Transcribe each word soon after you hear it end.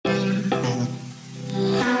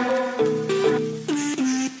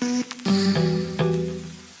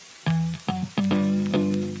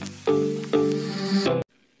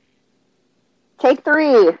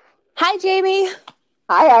Jamie.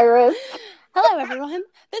 Hi, Iris. Hello, everyone.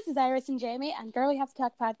 This is Iris and Jamie on Girl We Have to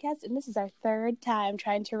Talk podcast, and this is our third time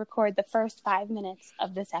trying to record the first 5 minutes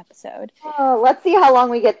of this episode. Oh, let's see how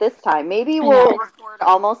long we get this time. Maybe we'll record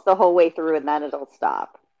almost the whole way through, and then it'll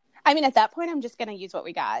stop. I mean, at that point, I'm just going to use what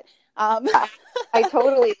we got. I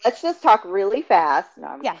totally. Let's just talk really fast.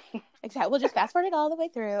 No, yeah, exactly. We'll just fast forward it all the way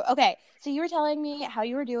through. Okay, so you were telling me how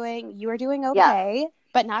you were doing. You were doing okay,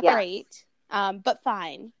 but not great, but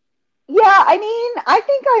fine. Yeah, I mean, I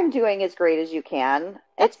think I'm doing as great as you can.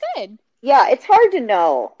 That's good. Yeah, it's hard to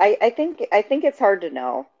know. I think it's hard to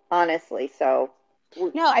know, honestly. So.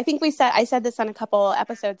 No, I think I said this on a couple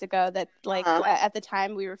episodes ago that at the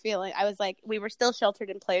time we were still sheltered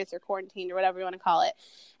in place or quarantined or whatever you want to call it.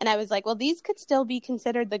 And I was like, well, these could still be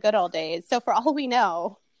considered the good old days. So for all we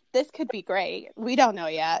know, this could be great. We don't know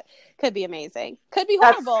yet. Could be amazing. Could be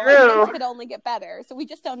horrible. And things could only get better. So we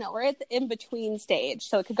just don't know. We're at the in-between stage.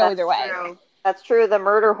 So it could go either way. True. That's true. The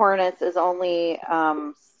murder hornets is only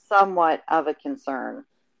somewhat of a concern.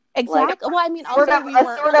 Exactly. Well, I mean, also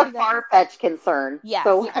sort of far-fetched concern. Yes.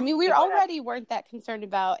 So, I mean, we already weren't that concerned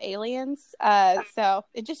about aliens. So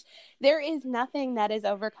there is nothing that is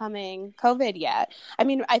overcoming COVID yet. I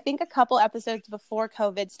mean, I think a couple episodes before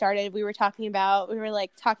COVID started, we were talking about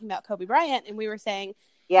Kobe Bryant, and we were saying,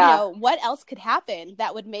 what else could happen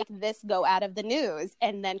that would make this go out of the news?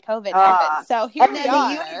 And then COVID happened. So here we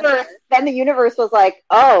are. Then the universe was like,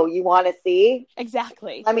 oh, you want to see?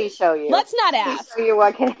 Exactly. Let me show you. Let's not ask. Let me show you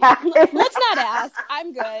what can happen. Let's not ask.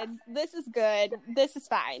 I'm good. This is good. This is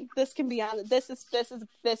fine. This can be on. This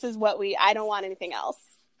is what I don't want anything else.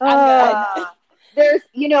 I'm good.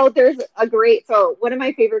 There's a great, so one of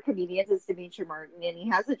my favorite comedians is Dimitri Martin, and he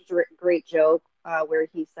has a great joke where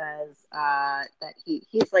he says that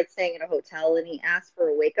he's like staying in a hotel and he asks for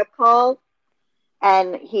a wake-up call,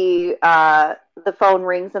 and the phone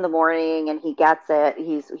rings in the morning and he gets it.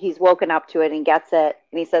 He's woken up to it and gets it,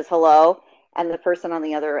 and he says hello, and the person on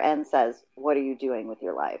the other end says, "What are you doing with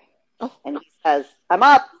your life?" Oh. And he says, "I'm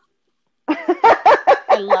up."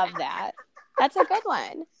 I love that. That's a good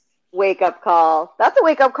one. Wake up call. That's a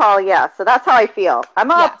wake up call. Yeah. So that's how I feel. I'm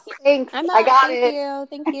up. Yes. Thanks. I'm up. I got it.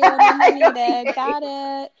 Thank you. I needed. Got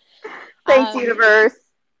it. Thanks, universe.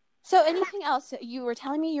 So anything else? You were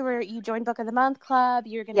telling me you joined Book of the Month Club.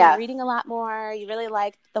 You're going to be reading a lot more. You really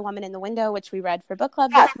liked The Woman in the Window, which we read for book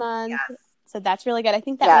club this month. Yes. So that's really good. I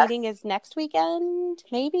think that meeting is next weekend,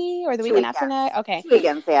 maybe, or the weekend after next. Okay. 2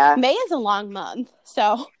 weekends, yeah. May is a long month,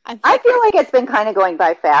 so I feel like it's been kind of going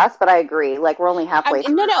by fast, but I agree. Like, we're only halfway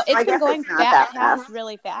through. No, it's been going fast,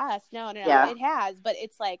 really fast. No, yeah. It has, but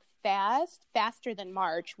it's like faster than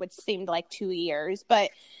March, which seemed like 2 years. But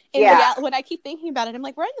in reality, when I keep thinking about it, I'm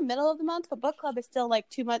like, we're in the middle of the month, but book club is still like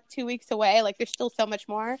 2 weeks away. Like, there's still so much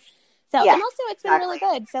more. So, and also it's been really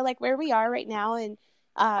good. So, like, where we are right now,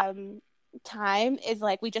 and time is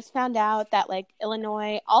like, we just found out that like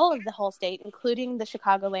Illinois, all of the whole state, including the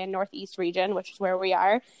Chicagoland Northeast region, which is where we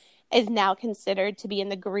are, is now considered to be in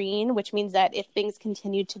the green, which means that if things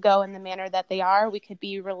continue to go in the manner that they are, we could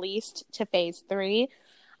be released to phase 3.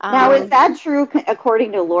 Now, is that true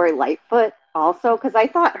according to Lori Lightfoot also? Because I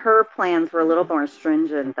thought her plans were a little more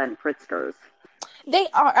stringent than Pritzker's. They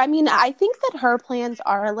are. I mean, I think that her plans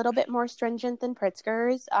are a little bit more stringent than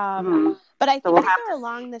Pritzker's, but I think they're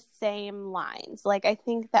along the same lines. Like, I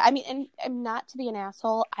think that, I mean, and not to be an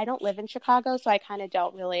asshole, I don't live in Chicago, so I kind of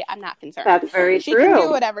don't really, I'm not concerned. That's very true. She can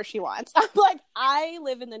do whatever she wants. I'm like, I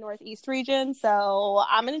live in the Northeast region, so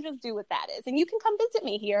I'm going to just do what that is. And you can come visit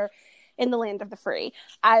me here in the land of the free.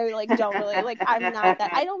 I don't really, I'm not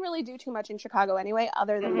that, I don't really do too much in Chicago anyway,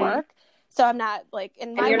 other than work. So I'm not like,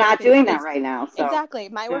 and you're not doing that right now. So. Exactly.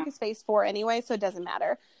 My work is phase 4 anyway, so it doesn't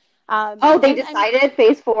matter. They decided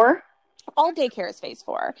phase 4? All daycare is phase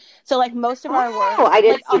 4. So like most of our work. Oh, I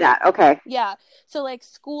didn't see that. Okay. Yeah. So like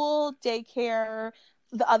school, daycare,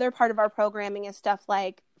 the other part of our programming is stuff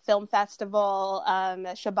like film festival,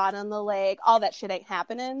 Shabbat on the Lake, all that shit ain't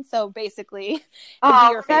happening. So basically,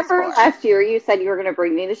 remember last year you said you were going to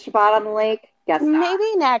bring me to Shabbat on the Lake? Guess not.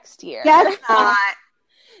 Maybe next year. Guess not.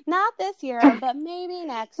 Not this year, but maybe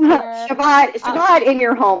next year. Shabbat in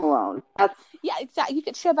your home alone. Yeah, exactly. You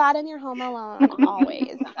could Shabbat in your home alone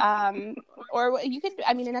always. Or you could,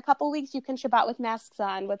 I mean, in a couple weeks, you can Shabbat with masks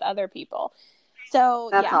on with other people. So,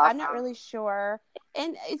 That's awesome. I'm not really sure.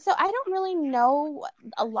 And so I don't really know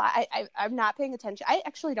a lot. I'm not paying attention. I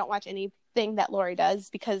actually don't watch anything that Lori does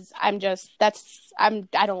because I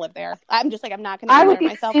don't live there. I'm just like, I'm not going to bother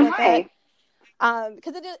myself with it.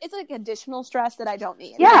 Because it's like additional stress that I don't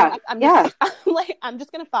need. Yeah, I'm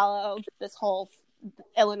just going to follow this whole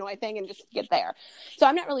Illinois thing and just get there. So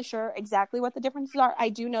I'm not really sure exactly what the differences are. I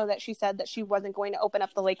do know that she said that she wasn't going to open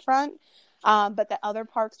up the lakefront, but that other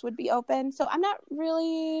parks would be open. So I'm not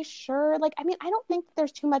really sure. Like, I mean, I don't think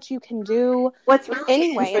there's too much you can do. What's really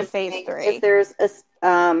anyway in phase 3 is there's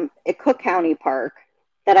a Cook County park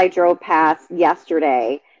that I drove past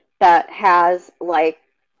yesterday that has like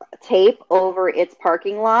tape over its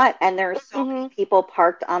parking lot, and there's so many people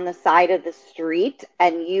parked on the side of the street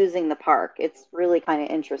and using the park. It's really kind of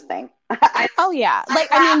interesting. Oh yeah, like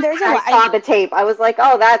I mean, there's a lot. I saw the tape. I was like,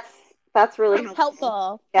 oh, that's really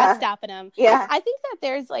helpful. Yeah. That's stopping them. Yeah, I think that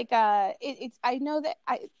there's like it's. I know that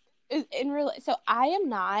so I am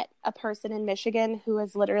not a person in Michigan who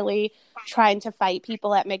is literally trying to fight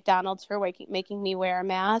people at McDonald's for making me wear a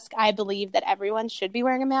mask. I believe that everyone should be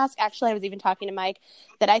wearing a mask. Actually, I was even talking to Mike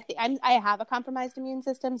that I have a compromised immune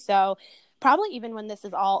system. So probably even when this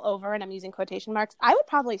is all over, and I'm using quotation marks, I would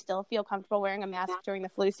probably still feel comfortable wearing a mask during the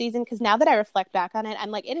flu season. Because now that I reflect back on it, I'm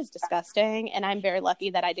like, it is disgusting. And I'm very lucky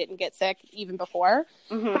that I didn't get sick even before.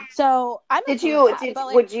 So I'm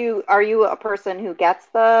are you a person who gets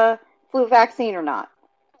the flu vaccine or not?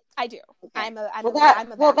 I do. Okay.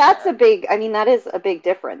 That's a big, I mean, that is a big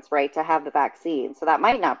difference, right? To have the vaccine. So that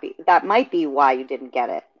might be why you didn't get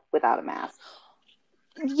it without a mask.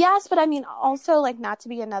 Yes, but I mean, also, like, not to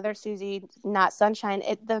be another Susie, not sunshine.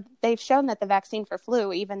 They've shown that the vaccine for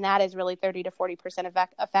flu, even that is really 30 to 40%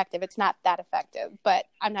 effective. It's not that effective, but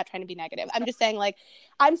I'm not trying to be negative. I'm just saying, like,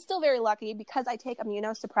 I'm still very lucky because I take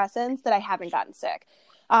immunosuppressants that I haven't gotten sick.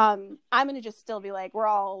 I'm going to just still be like, we're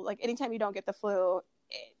all like, anytime you don't get the flu,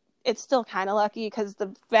 it's still kind of lucky because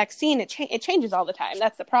the vaccine, it changes all the time.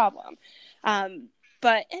 That's the problem.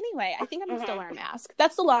 But anyway, I think I'm going to still wear a mask.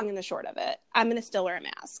 That's the long and the short of it. I'm going to still wear a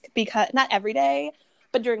mask because not every day,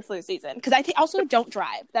 but during flu season. Because I also don't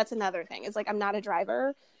drive. That's another thing. It's like, I'm not a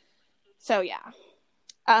driver. So yeah.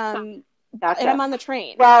 Gotcha. And I'm on the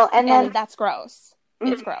train. Well, and that's gross.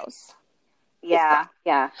 It's gross. Yeah.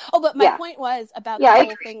 Oh, but my point was about the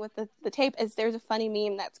whole thing with the tape is there's a funny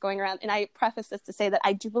meme that's going around, and I preface this to say that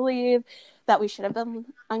I do believe that we should have been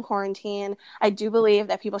on quarantine. I do believe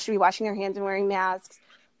that people should be washing their hands and wearing masks,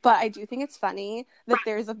 but I do think it's funny that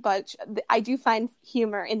there's a bunch. I do find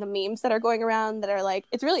humor in the memes that are going around that are like,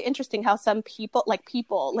 it's really interesting how some people,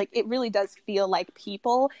 it really does feel like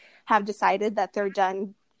people have decided that they're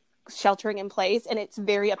done sheltering in place, and it's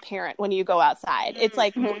very apparent when you go outside. It's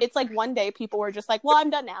like one day people were just like, well, I'm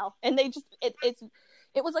done now, and they just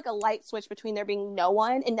it was like a light switch between there being no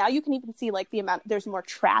one, and now you can even see like the amount, there's more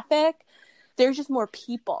traffic, there's just more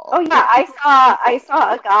people. Oh yeah, I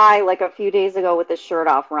saw a guy like a few days ago with his shirt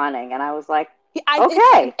off running, and I was like,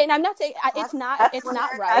 okay. And I'm not saying it's not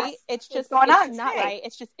right. It's just not right.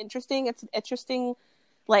 It's just interesting. It's interesting,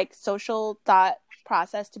 like, social thought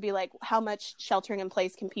process to be like, how much sheltering in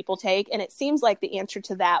place can people take? And it seems like the answer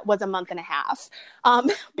to that was a month and a half,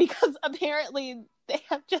 because apparently they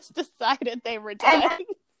have just decided they were done.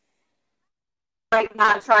 Like,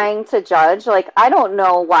 not trying to judge, like, I don't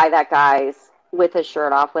know why that guy's with his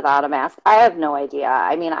shirt off without a mask. I have no idea.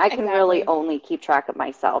 I mean, I can really only keep track of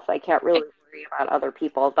myself. I can't really worry about other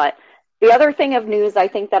people. But the other thing of news I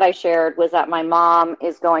think that I shared was that my mom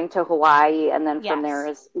is going to Hawaii, and then from there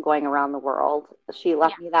is going around the world. She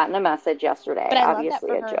left me that in a message yesterday. But I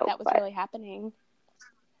obviously love that for her, a joke. That was really happening.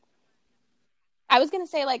 I was going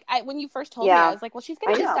to say, like, when you first told me, I was like, well, she's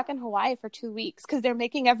going to be stuck in Hawaii for 2 weeks because they're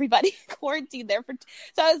making everybody quarantine there for.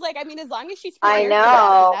 So I was like, I mean, as long as she's prepared for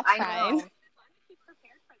that, that's fine.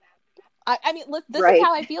 I mean, this is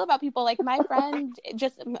how I feel about people. Like, my friend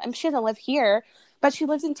she doesn't live here, but she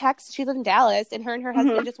lives in Texas. She lives in Dallas, and her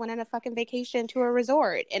husband just went on a fucking vacation to a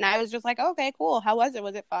resort. And I was just like, okay, cool. How was it?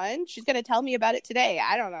 Was it fun? She's going to tell me about it today.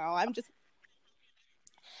 I don't know. I'm just.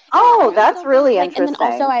 Oh, that's really interesting. And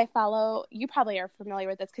then also I follow, you probably are familiar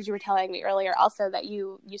with this because you were telling me earlier also that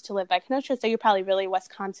you used to live by Kenosha, so you're probably really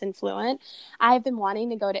Wisconsin fluent. I've been wanting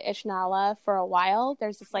to go to Ishnala for a while.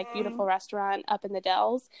 There's this like beautiful restaurant up in the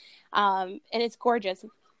Dells, and it's gorgeous.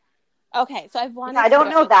 Okay, so I've wanted. I don't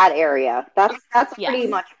know that area. That's pretty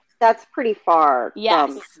much. That's pretty far.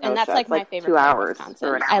 Yes, from and that's like my favorite. 2 hours.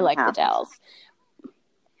 I like the Dells.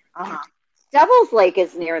 Devil's Lake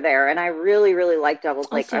is near there, and I really, really like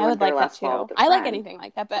Devil's Lake. I would like that too. I like anything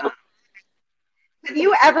like that, but. Have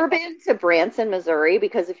you ever been to Branson, Missouri?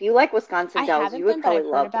 Because if you like Wisconsin Dells, you would probably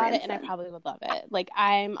love about Branson. it, and I probably would love it. Like,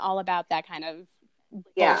 I'm all about that kind of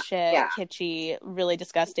bullshit, kitschy, really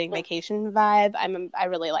disgusting vacation vibe. I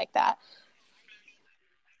really like that.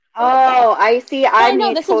 Oh, I see. I know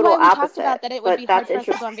the this total is why we opposite, talked about that. It would be hard for us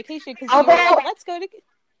to go on vacation because let's go to.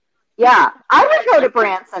 Yeah, I would go to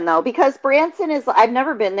Branson though, because Branson is, I've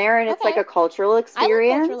never been there, and it's like Okay. a cultural I like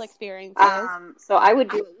cultural experience. experiences. So I would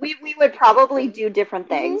do, we would probably do different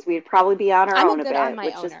Mm-hmm. things. We'd probably be on our I'm a own a good on bit, my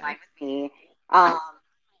which is fine owner. with me. Um,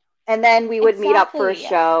 and then we would meet up for a Exactly.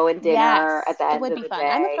 show and dinner at Yes, the it end would of be the fun.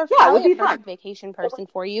 I'm day. Yeah, it would probably a be fun. perfect vacation person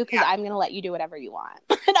for you because Yeah. I'm gonna let you do whatever you want.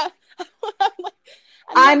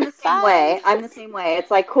 I'm I'm like, the same bye. way. I'm the same way.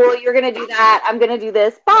 It's like, cool, you're going to do that. I'm going to do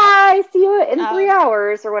this. Bye. See you in 3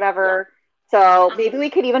 hours or Yeah, whatever. So maybe we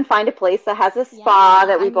could even find a place that has a yeah. spa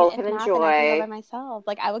that we I mean, both if can not, then I can go by enjoy. myself.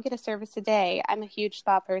 Like, I will get a service a day. I'm a huge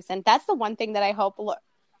spa person. That's the one thing that I hope. No,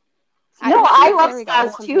 See, I love there we go.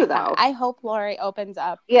 This spas one's too, making comment. though. I hope Lori opens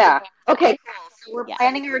up. Yeah. Okay, cool. So we're Yes.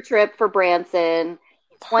 planning our trip for Branson.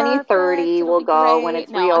 Perfect. 2030, It'll we'll be go when great.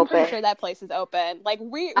 it's No, I'm pretty reopened. sure that place is open. Like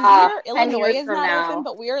we're 10 Illinois years is from not open, now.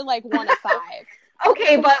 but we're like one of five.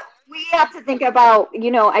 Okay, but we have to think about,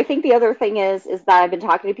 I think the other thing is that I've been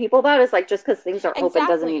talking to people about is like just because things are open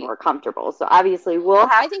doesn't mean Exactly. we're comfortable. So obviously we'll I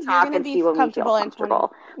have to think you're talk gonna and be see when we feel comfortable in 20.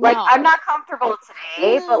 comfortable. Like I'm No, not comfortable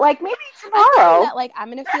today, but no. like maybe I'm feeling tomorrow. that like I'm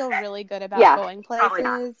gonna feel really good about Yeah, going probably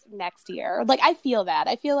not. places next year. Like I feel that.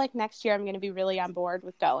 I feel like next year I'm gonna be really on board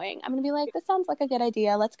with going. I'm gonna be like, this sounds like a good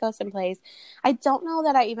idea. Let's go someplace. I don't know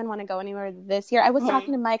that I even want to go anywhere this year. I was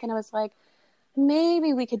talking to Mike and I was like,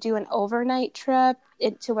 maybe we could do an overnight trip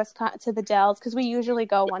into Wisconsin to the Dells because we usually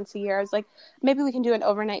go once a year. I was like, maybe we can do an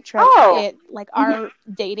overnight trip. Oh, It like our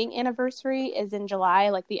dating anniversary is in July,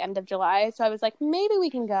 like the end of July. So I was like, maybe we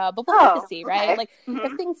can go, but we'll have to see, right? okay. Like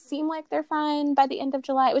if things seem like they're fine by the end of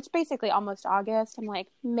July, which basically almost August, I'm like,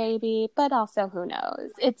 maybe, but also who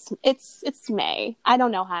knows? It's May. I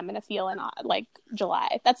don't know how I'm gonna feel in like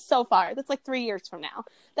July. That's so far. That's like 3 years from now.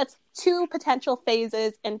 That's 2 potential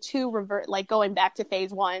phases and 2 revert, like going back to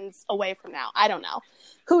phase 1s away from now. I don't know.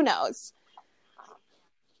 Who knows?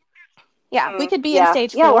 Yeah, we could be in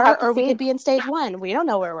stage 4 we'll have to or we see. could be in stage 1. We don't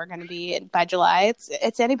know where we're going to be by July.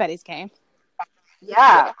 It's anybody's game.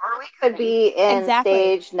 Yeah, or we could be in Exactly.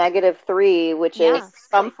 stage -3, which is Yeah,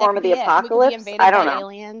 some that form could of the be it. We could be apocalypse. I invaded by don't know.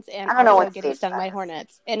 aliens and I don't know also what getting stage stung that by is.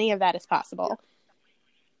 hornets. Any of that is possible.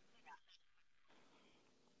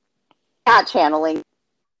 Cat channeling.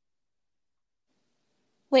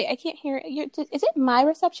 Wait, I can't hear you. Is it my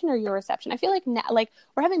reception or your reception? I feel like like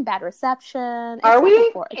we're having bad reception. Are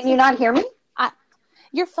we? Can Can you not hear me?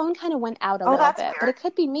 Your phone kind of went out a Oh, little that's bit, but weird. it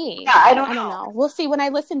could be me. Yeah, I don't I don't know. know. We'll see. When I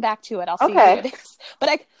listen back to it, I'll see who Okay. it is.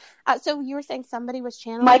 But so you were saying somebody was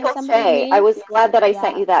channeling Michael somebody, Che. me? I was glad that I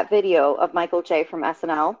sent Yeah. you that video of Michael Che from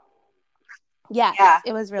SNL. Yes, Yeah.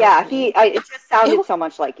 it was really Yeah, funny. it just sounded so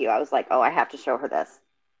much like you. I was like, oh, I have to show her this.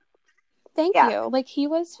 Thank Yeah. you. Like he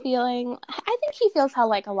was feeling, I think he feels how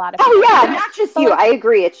like a lot of people Oh yeah, feel. not just But you. like, I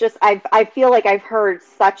agree. It's just I feel like I've heard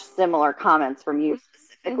such similar comments from you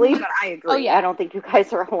specifically, but I agree. Oh, yeah. I don't think you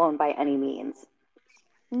guys are alone by any means.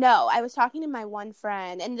 No, I was talking to my one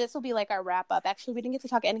friend, and this will be like our wrap up. Actually, we didn't get to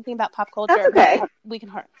talk anything about pop culture. That's okay. But we can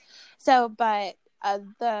hurt. So, but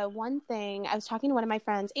the one thing I was talking to one of my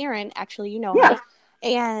friends, Erin. Actually, you know her.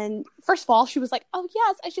 And first of all, she was like, "Oh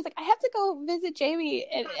yes," and she's like, "I have to go visit Jamie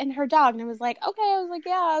and her dog." And I was like, "Okay." I was like,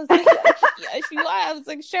 "Yeah." I was like, "Yeah." I was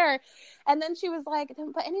like, "Sure." And then she was like,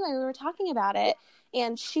 "But anyway, we were talking about it."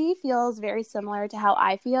 And she feels very similar to how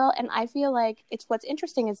I feel. And I feel like what's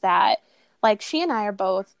interesting is that like she and I are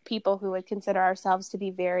both people who would consider ourselves to be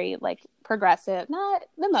very like progressive, not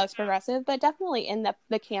the most progressive, but definitely in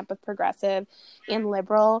the camp of progressive and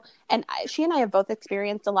liberal. And she and I have both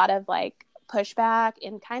experienced a lot of like pushback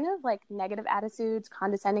and kind of like negative attitudes,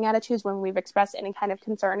 condescending attitudes when we've expressed any kind of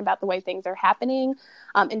concern about the way things are happening,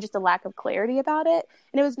 and just a lack of clarity about it.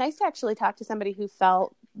 And it was nice to actually talk to somebody who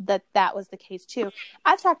felt that was the case too.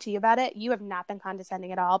 I've talked to you about it. You have not been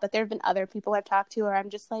condescending at all, but there have been other people I've talked to where I'm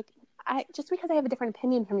just like, just because I have a different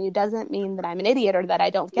opinion from you doesn't mean that I'm an idiot or that I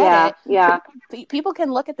don't get it. Yeah. People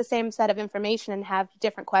can look at the same set of information and have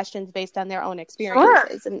different questions based on their own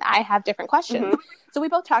experiences. Sure. And I have different questions. So we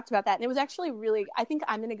both talked about that. And it was actually really, I think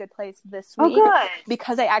I'm in a good place this week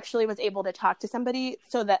because I actually was able to talk to somebody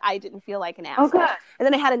so that I didn't feel like an asshole. And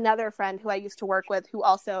then I had another friend who I used to work with who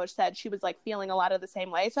also said she was like feeling a lot of the same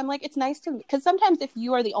way. So I'm like, it's nice to, because sometimes if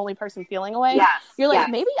you are the only person feeling away, you're like,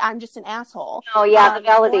 maybe I'm just an asshole. Oh yeah, the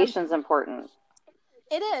validation's important.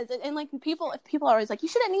 It is. And like people are always like, you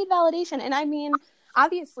shouldn't need validation. And I mean,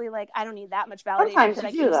 obviously, like, I don't need that much validation. Sometimes I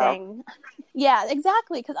you keep saying, yeah,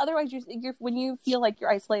 exactly. Because otherwise, you're when you feel like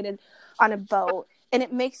you're isolated on a boat, and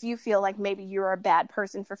it makes you feel like maybe you're a bad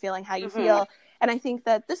person for feeling how you feel. And I think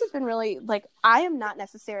that this has been really, like, I am not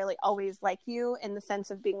necessarily always like you in the sense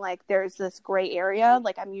of being like, there's this gray area.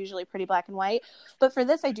 Like, I'm usually pretty black and white. But for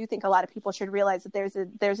this, I do think a lot of people should realize that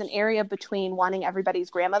there's an area between wanting everybody's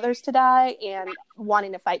grandmothers to die and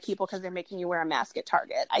wanting to fight people because they're making you wear a mask at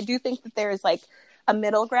Target. I do think that there's like a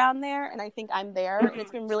middle ground there, and I think I'm there, and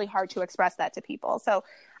it's been really hard to express that to people. So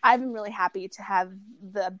I've been really happy to have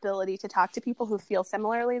the ability to talk to people who feel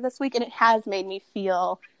similarly this week, and it has made me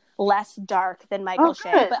feel less dark than Michael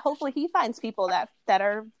Shea, but hopefully he finds people that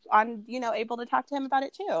are on, able to talk to him about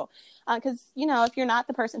it too. Because, if you're not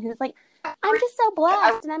the person who's like, I'm just so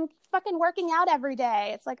blessed and I'm fucking working out every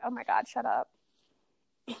day. It's like, oh my God, shut up.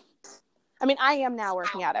 I mean, I am now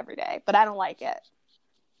working out every day, but I don't like it.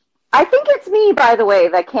 I think it's me, by the way,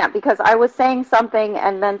 that can't, because I was saying something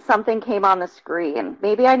and then something came on the screen.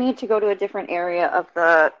 Maybe I need to go to a different area of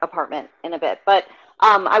the apartment in a bit. But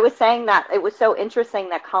I was saying that it was so interesting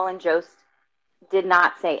that Colin Jost did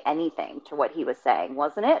not say anything to what he was saying,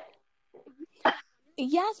 wasn't it?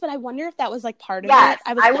 Yes, but I wonder if that was like part of it.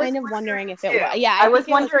 I was kind of wondering if it was. Yeah, I was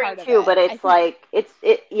wondering too, but it's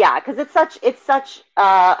because it's such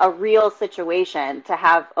a real situation to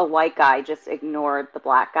have a white guy just ignore the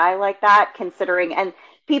black guy like that, considering, and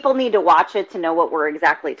people need to watch it to know what we're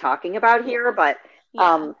exactly talking about here, but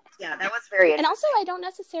that was very interesting. And also, I don't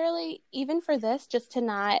necessarily, even for this, just to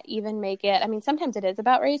not even make it, I mean, sometimes it is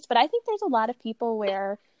about race, but I think there's a lot of people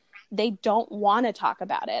where they don't want to talk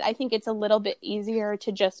about it. I think it's a little bit easier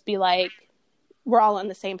to just be like, we're all on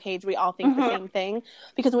the same page. We all think the same thing.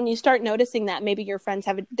 Because when you start noticing that maybe your friends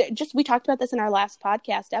have we talked about this in our last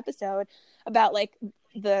podcast episode about like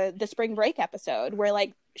the spring break episode where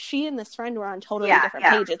like she and this friend were on totally different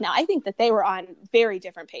pages. Now, I think that they were on very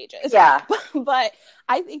different pages. Yeah. But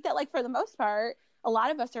I think that like for the most part, a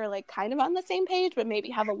lot of us are like kind of on the same page, but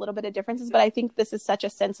maybe have a little bit of differences. But I think this is such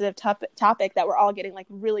a sensitive topic that we're all getting like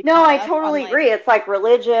really. No, I totally agree. It's like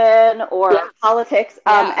religion or politics.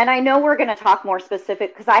 And I know we're going to talk more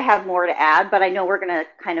specific because I have more to add, but I know we're going to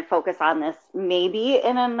kind of focus on this maybe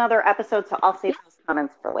in another episode. So I'll save those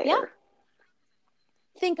comments for later. Yeah.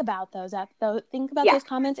 Think about those. Think about those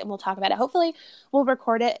comments, and we'll talk about it. Hopefully, we'll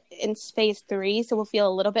record it in phase 3, so we'll feel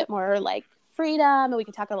a little bit more like freedom, and we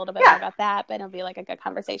can talk a little bit more about that, but it'll be like a good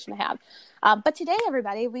conversation to have. But today,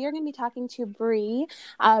 everybody, we are going to be talking to Bree,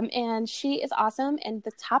 and she is awesome, and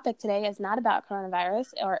the topic today is not about coronavirus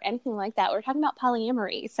or anything like that. We're talking about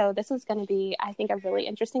polyamory, so this is going to be, I think, a really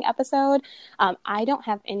interesting episode. I don't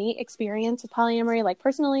have any experience with polyamory. Like,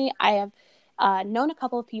 personally, I have known a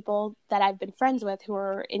couple of people that I've been friends with who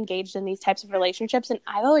are engaged in these types of relationships, and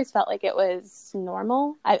I've always felt like it was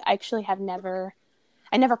normal. I actually have never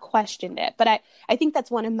questioned it, but I think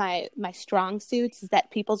that's one of my strong suits is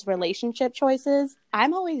that people's relationship choices,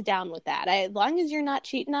 I'm always down with that. As long as you're not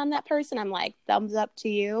cheating on that person, I'm like, thumbs up to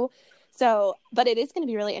you. So, but it is going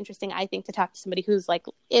to be really interesting, I think, to talk to somebody who's like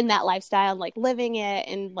in that lifestyle, like living it,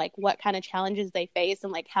 and like what kind of challenges they face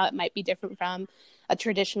and like how it might be different from a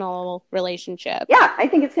traditional relationship. Yeah, I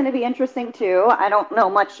think it's going to be interesting too. I don't know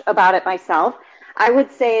much about it myself. I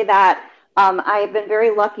would say that I've been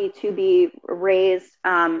very lucky to be raised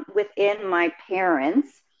within my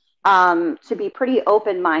parents to be pretty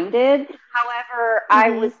open-minded. However,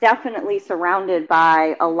 I was definitely surrounded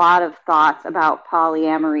by a lot of thoughts about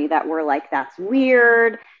polyamory that were like, that's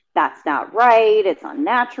weird, that's not right, it's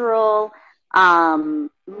unnatural.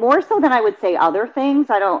 More so than I would say other things.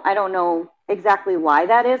 I don't know exactly why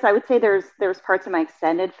that is. I would say there's parts of my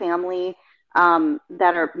extended family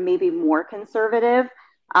that are maybe more conservative.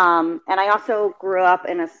 And I also grew up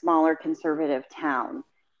in a smaller conservative town.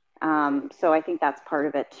 So I think that's part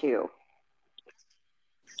of it too.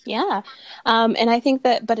 Yeah. And I think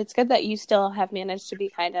that, but it's good that you still have managed to be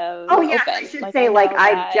kind of open. I should say,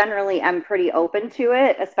 I generally am pretty open to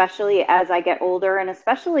it, especially as I get older, and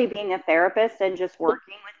especially being a therapist and just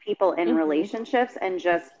working with people in relationships and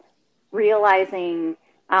just realizing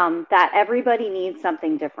that everybody needs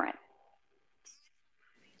something different.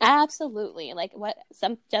 Absolutely. Like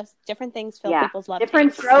just different things fill people's love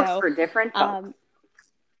different tanks. Strokes for different folks.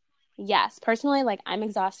 Yes, personally, like I'm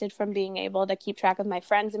exhausted from being able to keep track of my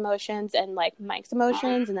friends' emotions and like Mike's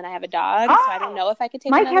emotions, and then I have a dog, so I don't know if I could take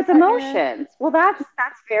Mike another has partner. Emotions. Well, that's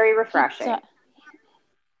very refreshing.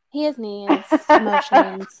 He has needs,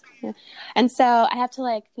 emotions. And so I have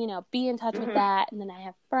to be in touch with that. And then I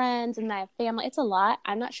have friends and I have family. It's a lot.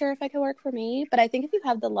 I'm not sure if it could work for me, but I think if you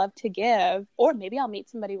have the love to give, or maybe I'll meet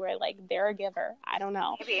somebody where they're a giver. I don't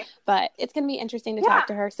know. Maybe. But it's going to be interesting to talk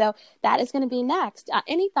to her. So that is going to be next.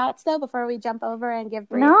 Any thoughts though, before we jump over and give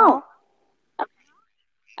Bree a call?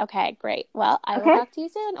 Okay, great. Well, I will talk to you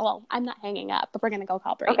soon. Well, I'm not hanging up, but we're going to go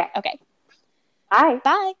call Bree. Okay. Hi.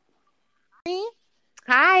 Bye.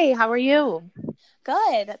 Hi, how are you?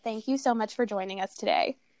 Good. Thank you so much for joining us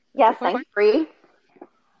today. Yes, thanks, Bree.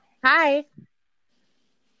 Hi.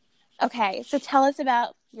 Okay, so tell us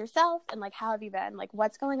about yourself and like how have you been? Like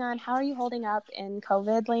what's going on? How are you holding up in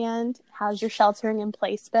COVID land? How's your sheltering in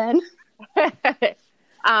place been?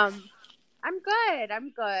 I'm good.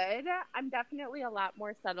 I'm definitely a lot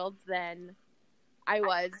more settled than I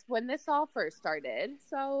was when this all first started.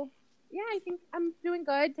 So, yeah, I think I'm doing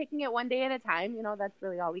good, taking it one day at a time. You know, that's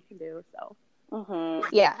really all we can do. So,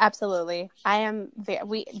 Yeah, absolutely.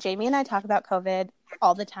 Jamie and I talk about COVID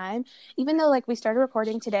all the time, even though like we started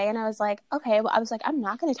recording today and I was like, okay, well, I was like, I'm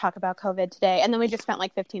not going to talk about COVID today. And then we just spent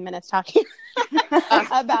like 15 minutes talking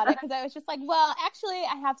about it because I was just like, well, actually,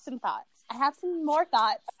 I have some thoughts. I have some more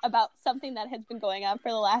thoughts about something that has been going on for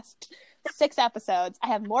the last 6 episodes. I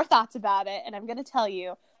have more thoughts about it, and I'm going to tell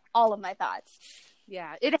you all of my thoughts.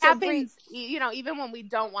 Yeah, it happens, you know, even when we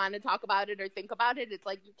don't want to talk about it or think about it, it's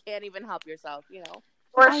like you can't even help yourself, you know.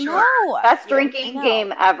 For sure. Best drinking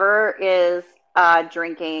game ever is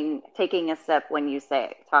taking a sip when you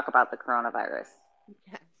talk about the coronavirus.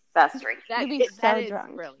 Yes. Best drink. You'll be that so is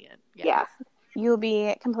drunk. Brilliant. Yes. Yeah. You'll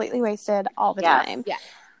be completely wasted all the time. Yeah.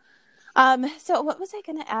 So what was I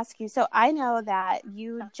going to ask you? So I know that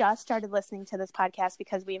you just started listening to this podcast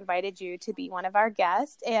because we invited you to be one of our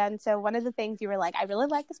guests. And so one of the things you were like, I really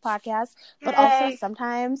like this podcast, but also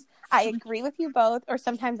sometimes I agree with you both, or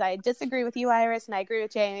sometimes I disagree with you, Iris, and I agree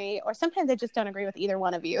with Jamie, or sometimes I just don't agree with either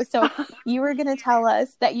one of you. So you were going to tell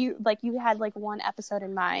us that you had like one episode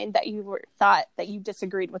in mind that you thought that you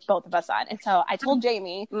disagreed with both of us on. And so I told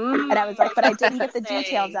Jamie and I was like, but I didn't get the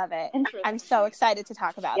details of it. I'm so excited to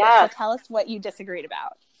talk about it. So tell us what you disagreed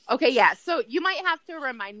about. Okay, yeah. So you might have to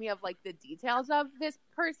remind me of like the details of this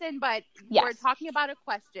person, but we're talking about a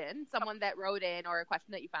question, someone that wrote in, or a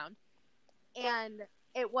question that you found. And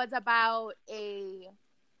it was about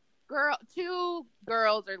two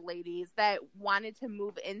girls or ladies that wanted to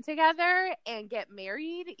move in together and get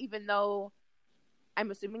married, even though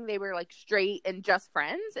I'm assuming they were like straight and just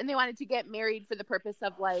friends, and they wanted to get married for the purpose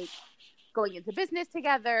of like going into business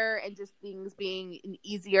together and just things being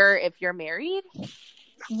easier if you're married.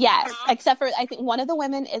 Yes, except for I think one of the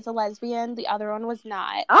women is a lesbian, the other one was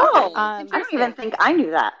not. I don't even think I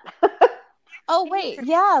knew that. Oh wait,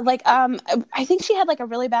 yeah, like I think she had like a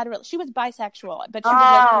really bad. She was bisexual, but she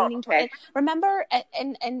was like leaning toward. Remember,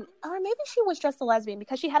 and or maybe she was just a lesbian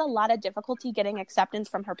because she had a lot of difficulty getting acceptance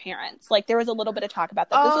from her parents. Like there was a little bit of talk about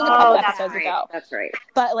that. This was a couple episodes ago. That's right.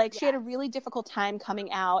 But like she had a really difficult time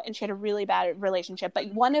coming out, and she had a really bad relationship.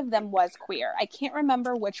 But one of them was queer. I can't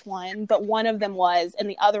remember which one, but one of them was, and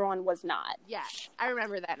the other one was not. Yes, I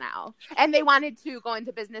remember that now. And they wanted to go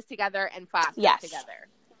into business together and foster together.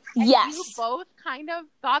 And you both kind of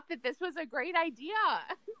thought that this was a great idea.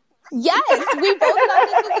 Yes, we both thought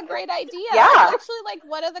this was a great idea. Yeah. It was actually like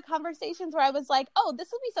one of the conversations where I was like, oh, this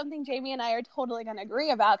will be something Jamie and I are totally going to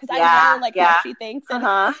agree about because I know like what she thinks. And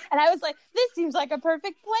I was like, this seems like a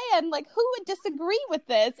perfect plan. Like, who would disagree with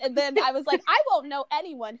this? And then I was like, I won't know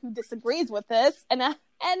anyone who disagrees with this.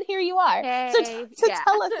 And here you are. So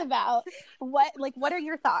tell us about what are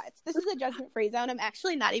your thoughts? This is a judgment-free zone. I'm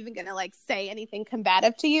actually not even going to like say anything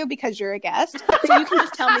combative to you because you're a guest. So you can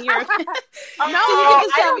just tell me your opinion.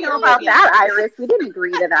 I don't know about that, Iris. We didn't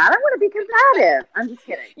agree to that. I want to be combative. I'm just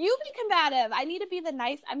kidding. You be combative. I need to be the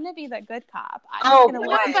nice. I'm going to be the good cop. I'm going to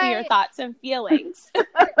listen to your thoughts and feelings. I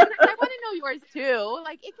want to know yours too.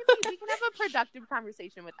 Like we can have a productive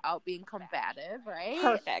conversation without being combative, right?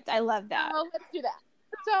 Perfect. I love that. So let's do that.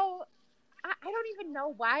 So I don't even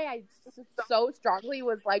know why I so strongly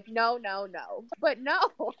was like, no. But no,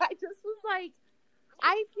 I just was like,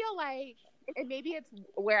 I feel like, and maybe it's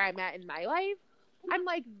where I'm at in my life, I'm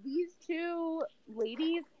like, these two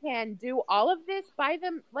ladies can do all of this by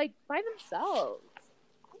themselves.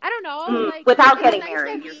 I don't know. Like without getting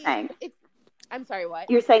married, you're saying. I'm sorry, what?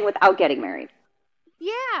 You're saying without getting married.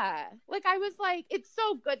 Yeah. Like I was like, it's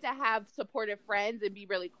so good to have supportive friends and be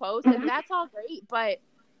really close, and that's all great, but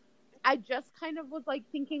I just kind of was like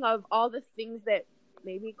thinking of all the things that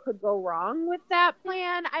maybe could go wrong with that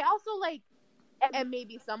plan. I also like am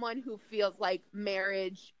maybe someone who feels like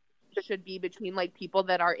marriage should be between like people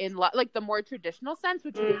that are in love, like the more traditional sense,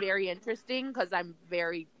 which is very interesting because I'm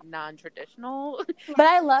very non-traditional. But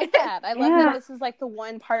I love that. I love that this is like the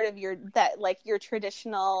one part of your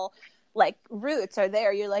traditional like roots are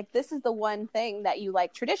there. You're like, this is the one thing that you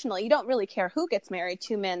like traditionally. You don't really care who gets married,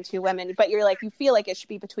 2 men, 2 women, but you're like, you feel like it should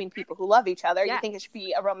be between people who love each other. You think it should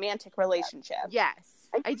be a romantic relationship. Yes,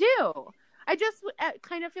 I do. I just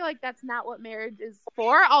kind of feel like that's not what marriage is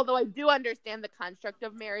for, although I do understand the construct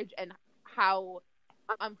of marriage and how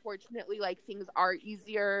unfortunately like things are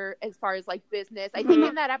easier as far as like business. I think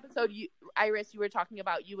in that episode, Iris, you were talking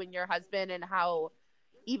about you and your husband and how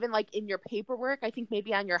even like in your paperwork, I think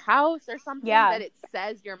maybe on your house or something, that it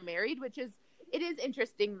says you're married, it is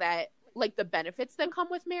interesting that like the benefits that come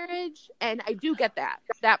with marriage. And I do get that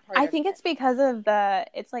part. I think it's because of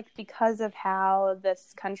because of how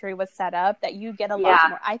this country was set up that you get a lot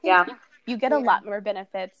more. I think you get a lot more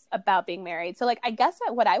benefits about being married. So like, I guess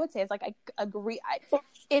what I would say is like, I agree.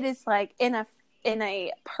 It is like in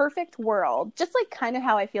a perfect world, just like kind of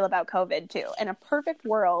how I feel about COVID too. In a perfect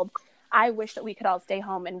world, I wish that we could all stay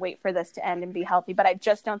home and wait for this to end and be healthy. But I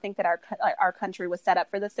just don't think that our country was set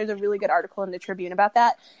up for this. There's a really good article in the Tribune about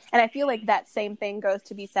that. And I feel like that same thing goes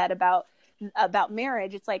to be said about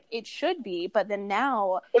marriage. It's like, it should be, but then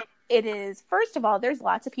now it is, first of all, there's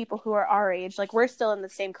lots of people who are our age. Like, we're still in the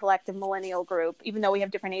same collective millennial group, even though we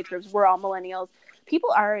have different age groups, we're all millennials. People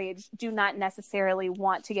our age do not necessarily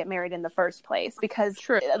want to get married in the first place because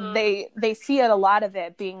they see it, a lot of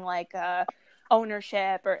it being like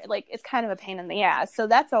ownership, or like it's kind of a pain in the ass. So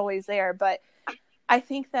that's always there. But I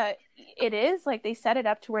think that it is like they set it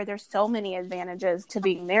up to where there's so many advantages to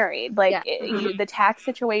being married. Like the tax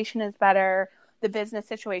situation is better. The business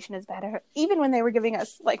situation is better. Even when they were giving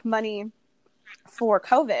us like money for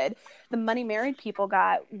COVID, the money married people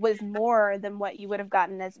got was more than what you would have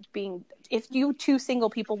gotten as being, if you two single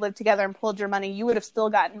people lived together and pulled your money, you would have still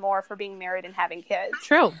gotten more for being married and having kids.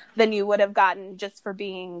 True. Than you would have gotten just for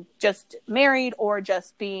being just married or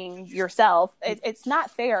just being yourself. It's not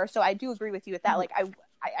fair. So I do agree with you with that. Like,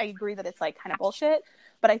 I agree that it's like kind of bullshit,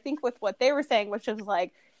 but I think with what they were saying, which is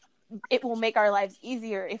like, it will make our lives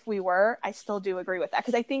easier if we were, I still do agree with that.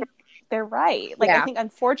 Cause I think they're right. Like, I think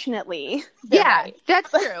unfortunately, right. That's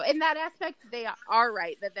true. In that aspect, they are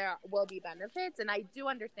right that there will be benefits. And I do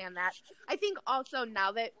understand that. I think also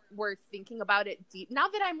now that we're thinking about it deep, now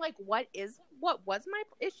that I'm like, what was my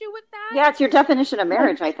issue with that? Yeah. It's your definition of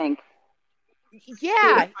marriage, I think.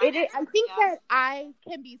 Yeah. I think that I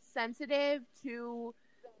can be sensitive to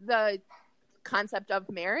the concept of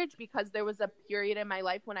marriage because there was a period in my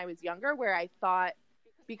life when I was younger where I thought,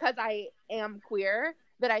 because I am queer,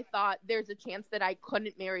 that I thought there's a chance that I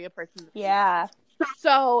couldn't marry a person. Yeah.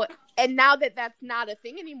 So, and now that that's not a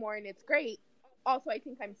thing anymore and it's great, also I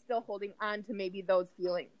think I'm still holding on to maybe those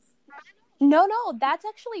feelings. No, that's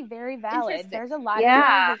actually very valid. There's a lot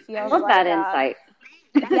of people who feel I love that insight.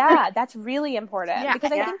 Yeah, that's really important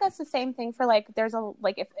because I think that's the same thing for like, there's a,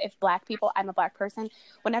 like if Black people, I'm a Black person,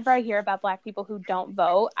 whenever I hear about Black people who don't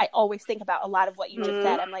vote, I always think about a lot of what you just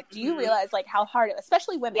said. I'm like, do you realize like how hard it,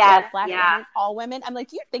 especially women, Black women, all women, I'm like,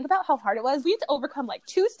 do you think about how hard it was? We had to overcome like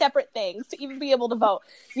 2 separate things to even be able to vote.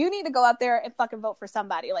 You need to go out there and fucking vote for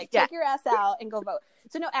somebody. Like, take your ass out and go vote.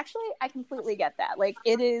 So no, actually, I completely get that. Like,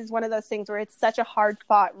 it is one of those things where it's such a hard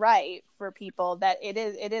fought right for people that it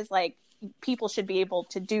is like, people should be able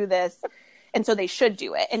to do this, and so they should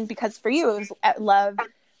do it. And because for you, it was love,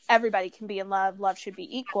 everybody can be in love, love should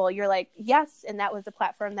be equal. You're like, yes, and that was the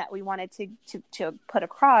platform that we wanted to put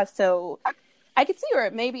across. So I could see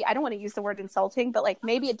where maybe, I don't want to use the word insulting, but like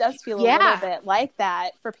maybe it does feel a little bit like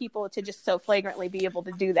that for people to just so flagrantly be able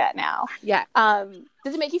to do that now. Yeah.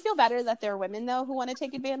 Does it make you feel better that there are women though who want to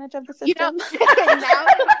take advantage of the system? You know, now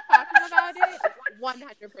that we're talking about it,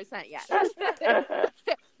 100% yes.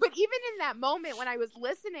 But even in that moment when I was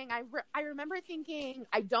listening, I remember thinking,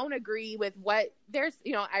 I don't agree with what there's,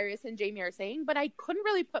 Iris and Jamie are saying, but I couldn't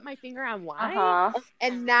really put my finger on why.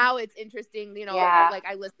 And now it's interesting, like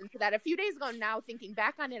I listened to that a few days ago. Now thinking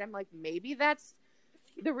back on it, I'm like, maybe that's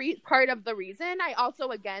the part of the reason. I also,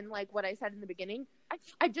 again, like what I said in the beginning,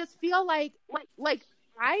 I just feel like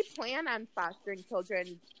I plan on fostering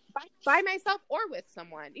children by myself or with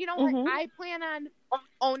someone, like I plan on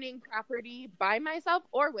owning property by myself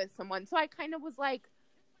or with someone. So I kind of was like,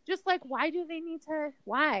 just like, why do they need to,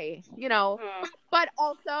 but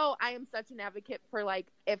also I am such an advocate for like,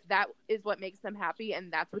 if that is what makes them happy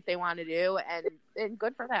and that's what they want to do and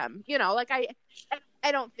good for them, like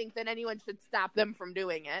I don't think that anyone should stop them from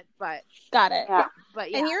doing it, but got it. Yeah.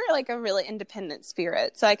 But and you're like a really independent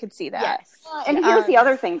spirit, so I could see that. Yes. And here's the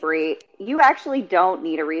other thing, Bree. You actually don't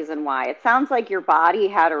need a reason why. It sounds like your body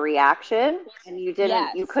had a reaction and you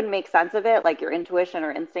didn't, you couldn't make sense of it, like your intuition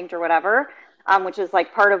or instinct or whatever, which is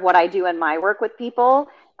like part of what I do in my work with people.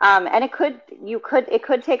 And it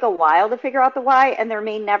could take a while to figure out the why, and there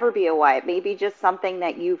may never be a why. It may be just something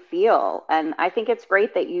that you feel. And I think it's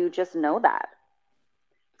great that you just know that.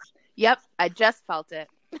 Yep, I just felt it.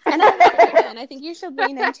 And I think you should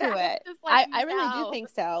lean into it. I really do think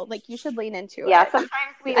so. Like, you should lean into it. Yeah, sometimes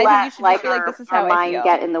we let like our mind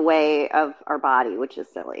get in the way of our body, which is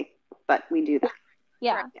silly. but we do that.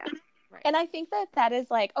 Yeah. Right. And I think that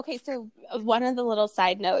is like, okay, so one of the little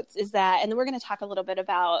side notes is that, and then we're going to talk a little bit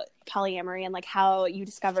about polyamory and like how you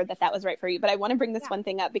discovered that was right for you. But I want to bring this one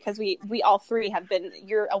thing up because we all three have been,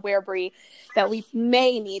 you're aware, Bree, that we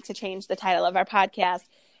may need to change the title of our podcast.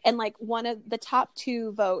 And like one of the top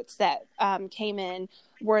 2 votes that came in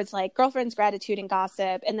words like girlfriends, gratitude, and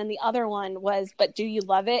gossip. And then the other one was, but do you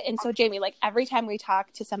love it? And so Jamie, like every time we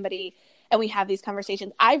talk to somebody and we have these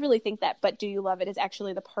conversations, I really think that But Do You Love It is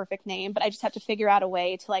actually the perfect name, but I just have to figure out a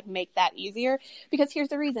way to like make that easier, because here's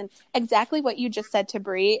the reason. Exactly what you just said to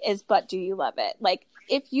Bree is, but do you love it? Like,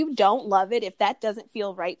 if you don't love it, if that doesn't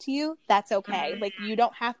feel right to you, that's okay. Like, you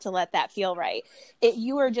don't have to let that feel right.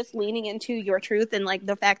 You are just leaning into your truth and like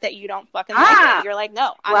the fact that you don't fucking like it. You're like,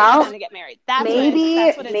 no, I'm not going to get married. That's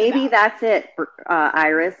what it's about. That's it,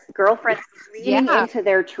 Iris. Girlfriends leaning into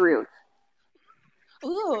their truth.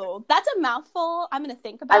 Ooh, that's a mouthful. I'm going to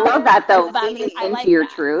think about it. I love that, though. Leaning into your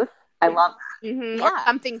truth. I love that. Mm-hmm. Yeah. Or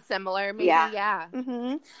something similar, maybe. Yeah.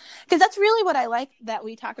 Mm-hmm. Because that's really what I like that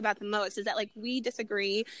we talk about the most, is that like we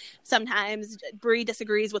disagree sometimes. Bree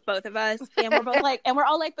disagrees with both of us, and we're both like, and we're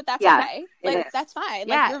all like, but that's okay. Like, that's fine.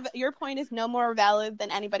 Like, your point is no more valid than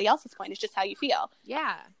anybody else's point. It's just how you feel.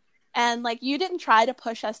 Yeah. And like, you didn't try to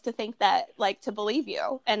push us to think that, like, to believe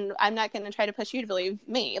you. And I'm not going to try to push you to believe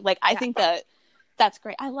me. Like, I think that's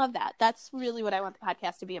great. I love that. That's really what I want the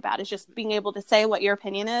podcast to be about, is just being able to say what your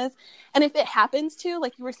opinion is. And if it happens to,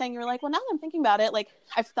 like you were saying, you're like, well, now that I'm thinking about it, like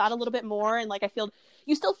I've thought a little bit more, and like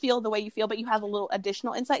you still feel the way you feel, but you have a little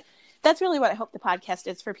additional insight. That's really what I hope the podcast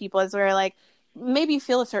is for people, is where like maybe you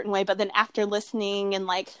feel a certain way, but then after listening and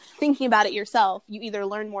like thinking about it yourself, you either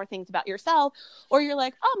learn more things about yourself, or you're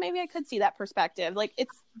like, oh, maybe I could see that perspective. Like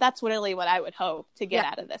that's really what I would hope to get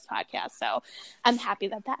out of this podcast. So I'm happy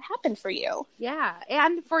that happened for you. Yeah.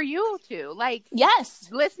 And for you too. Like, yes,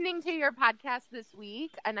 listening to your podcast this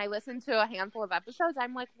week, and I listened to a handful of episodes,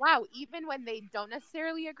 I'm like, wow, even when they don't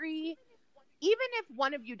necessarily agree, even if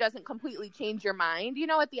one of you doesn't completely change your mind, you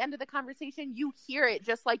know, at the end of the conversation, you hear it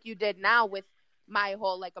just like you did now with my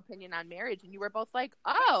whole like opinion on marriage, and you were both like,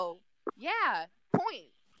 oh yeah, point,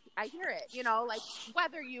 I hear it, you know, like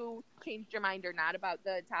whether you changed your mind or not about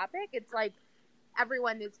the topic, it's like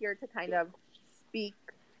everyone is here to kind of speak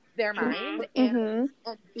their mind and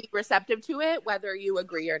be receptive to it, whether you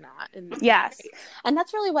agree or not. And yes, and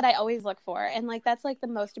that's really what I always look for, and like that's like the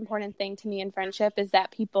most important thing to me in friendship, is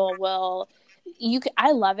that people will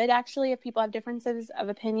I love it actually if people have differences of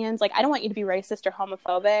opinions. Like, I don't want you to be racist or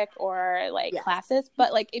homophobic or like classist,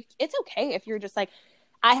 but like if it's okay if you're just like,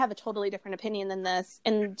 I have a totally different opinion than this,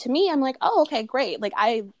 and to me I'm like, oh, okay, great. Like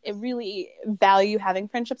I really value having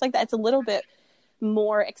friendships like that. It's a little bit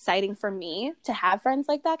more exciting for me to have friends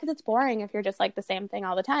like that, because it's boring if you're just like the same thing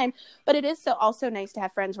all the time. But it is also nice to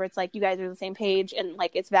have friends where it's like you guys are on the same page, and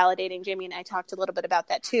like it's validating. Jamie and I talked a little bit about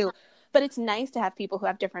that too. But it's nice to have people who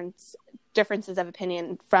have differences of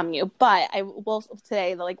opinion from you. But I will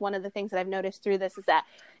say that like one of the things that I've noticed through this is that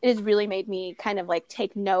it has really made me kind of like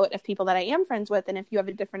take note of people that I am friends with, and if you have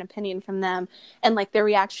a different opinion from them, and like their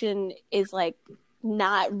reaction is like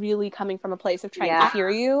not really coming from a place of trying to hear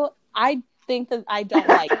you, I think that I don't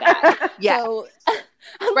like that. So,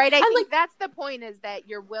 right. I think like, that's the point, is that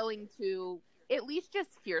you're willing to at least just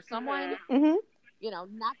hear someone. Mm-hmm. You know,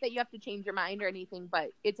 not that you have to change your mind or anything,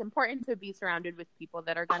 but it's important to be surrounded with people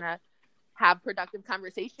that are going to have productive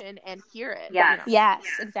conversation and hear it. Yeah. You know? Yes,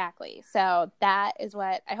 exactly. So that is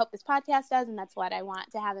what I hope this podcast does. And that's what I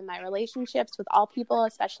want to have in my relationships with all people,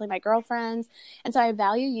 especially my girlfriends. And so I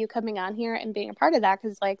value you coming on here and being a part of that,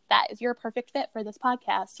 because like that is your perfect fit for this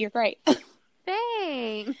podcast. You're great.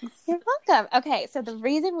 Thanks. You're welcome. Okay, so the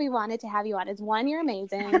reason we wanted to have you on is, one, you're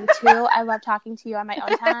amazing. Two, I love talking to you on my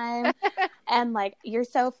own time. And like, you're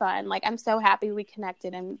so fun. Like, I'm so happy we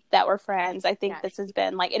connected and that we're friends. I think this has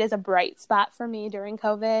been like, it is a bright spot for me during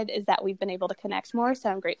COVID, is that we've been able to connect more. So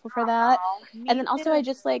I'm grateful for that. And then also I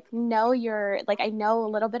just like know I know a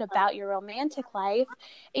little bit about your romantic life,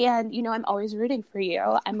 and you know, I'm always rooting for you.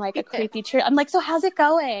 I'm like a creepy I'm like, so how's it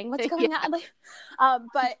going? What's going on? Like,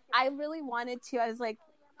 but I really wanted to, I was like,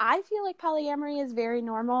 I feel like polyamory is very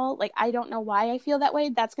normal. Like, I don't know why I feel that way.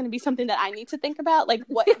 That's going to be something that I need to think about. Like,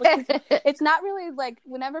 what, it's not really like,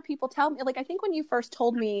 whenever people tell me, like, I think when you first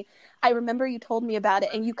told me, I remember you told me about it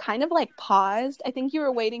and you kind of like paused. I think you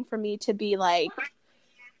were waiting for me to be like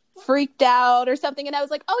freaked out or something. And I was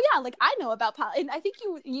like, oh yeah, like I know about poly. And I think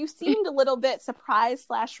you seemed a little bit surprised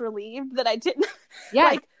 / relieved that I didn't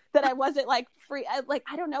like, that I wasn't like free.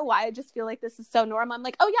 I don't know why. I just feel like this is so normal. I'm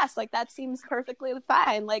like, oh yes, like that seems perfectly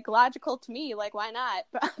fine. Like logical to me. Like, why not?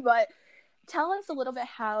 But tell us a little bit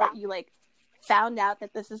how you like found out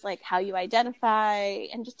that this is like how you identify,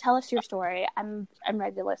 and just tell us your story. I'm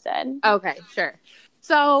ready to listen. Okay, sure.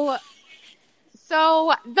 So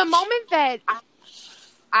the moment that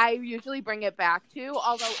I usually bring it back to,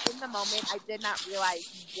 although in the moment I did not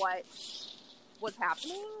realize what was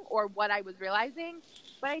happening or what I was realizing,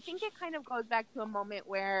 but I think it kind of goes back to a moment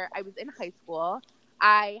where I was in high school.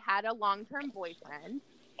 I had a long-term boyfriend,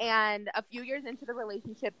 and a few years into the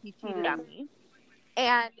relationship, he cheated on me.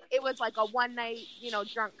 And it was like a one night,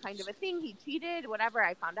 drunk kind of a thing. He cheated, whatever.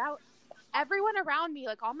 I found out. Everyone around me,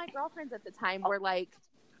 like all my girlfriends at the time, were like,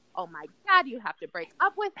 oh my God, you have to break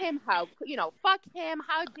up with him. How, fuck him.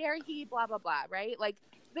 How dare he, blah, blah, blah. Right? Like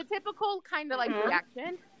the typical kind of like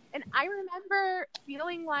reaction. And I remember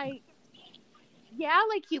feeling like, yeah,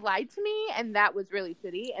 like he lied to me and that was really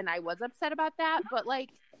shitty. And I was upset about that. But like,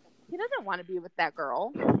 he doesn't want to be with that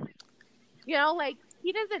girl. Like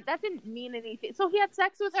that didn't mean anything. So he had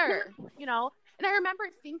sex with her, And I remember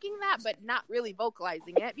thinking that, but not really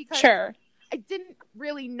vocalizing it because I didn't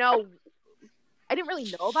really know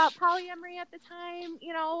about polyamory at the time,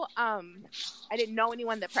 I didn't know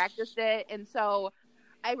anyone that practiced it. And so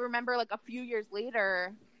I remember like a few years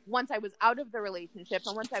later, once I was out of the relationship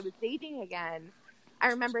and once I was dating again, I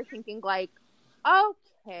remember thinking like,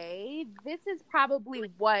 okay, this is probably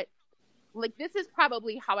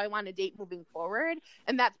how I want to date moving forward.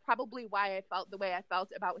 And that's probably why I felt the way I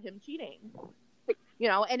felt about him cheating,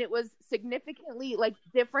 and it was significantly like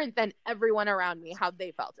different than everyone around me, how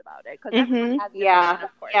they felt about it. Cause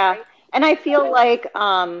Right? And I feel like,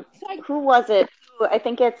 who was it? I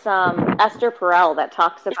think it's Esther Perel that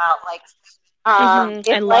talks about like, it's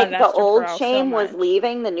like the Esther old Perel shame was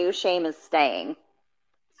leaving, the new shame is staying.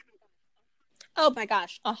 Oh my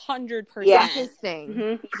gosh, 100%.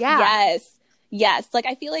 Interesting. Yeah. Yes. Like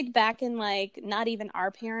I feel like back in like not even our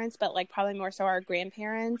parents, but like probably more so our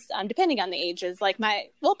grandparents, depending on the ages. Like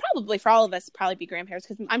probably for all of us, probably be grandparents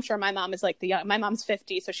because I'm sure my mom is like my mom's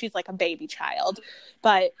 50, so she's like a baby child.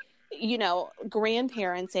 But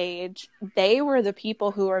grandparents' age, they were the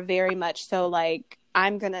people who were very much so like,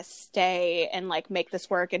 I'm gonna stay and like make this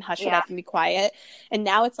work and hush it up and be quiet. And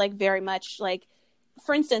now it's like very much like,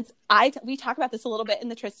 for instance, we talk about this a little bit in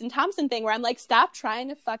the Tristan Thompson thing where I'm like, stop trying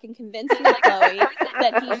to fucking convince me, Chloe,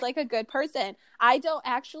 that he's like a good person. I don't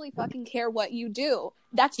actually fucking care what you do.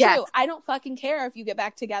 That's true. I don't fucking care if you get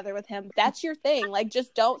back together with him. That's your thing. Like,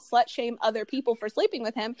 just don't slut shame other people for sleeping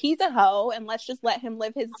with him. He's a hoe, and let's just let him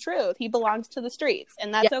live his truth. He belongs to the streets,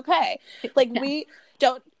 and that's okay. Like, we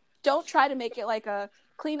don't try to make it like a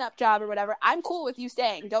cleanup job or whatever. I'm cool with you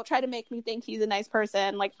staying. Don't try to make me think he's a nice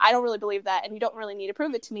person. Like, I don't really believe that, and you don't really need to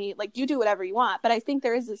prove it to me. Like, you do whatever you want. But I think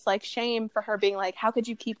there is this like shame for her being like, how could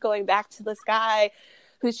you keep going back to this guy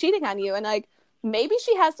who's cheating on you? And like, maybe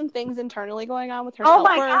she has some things internally going on with her. Oh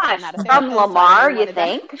my gosh, from Lamar, you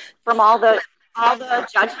think? From all the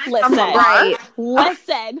judgment from Lamar?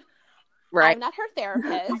 Listen. I'm not her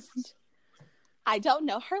therapist. I don't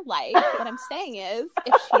know her life. What I'm saying is,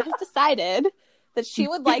 if she has decided that she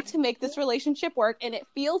would like to make this relationship work and it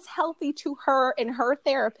feels healthy to her and her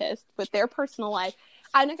therapist with their personal life,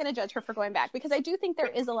 I'm not going to judge her for going back, because I do think there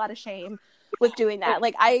is a lot of shame with doing that.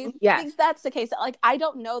 Like, I think that's the case. Like, I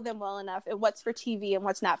don't know them well enough and what's for TV and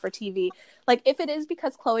what's not for TV. Like, if it is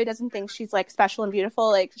because Chloe doesn't think she's like special and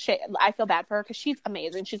beautiful, like I feel bad for her because she's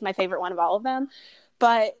amazing. She's my favorite one of all of them.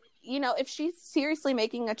 But if she's seriously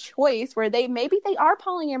making a choice where maybe they are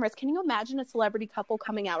polyamorous, can you imagine a celebrity couple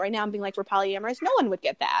coming out right now and being like, we're polyamorous? No one would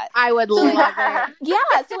get that. I would love it. Yeah,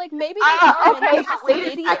 so like maybe they are. Okay,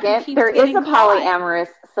 wait a second. There is a polyamorous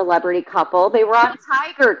celebrity couple. They were on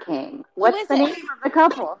Tiger King. What's the name of the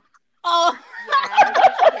couple? Oh,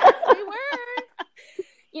 yes, we were.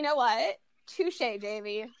 You know what? Touche,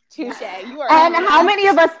 Jamie. Touche. You are. And how many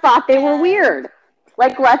of us thought they were weird?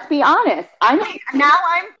 Like, let's be honest. I'm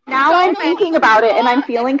thinking about it and I'm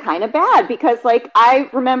feeling kind of bad because, like, I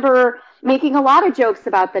remember making a lot of jokes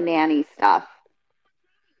about the nanny stuff.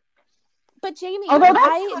 But Jamie, although that's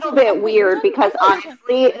a little bit weird because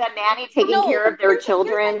honestly, the nanny taking care of their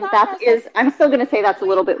children, I'm still going to say that's a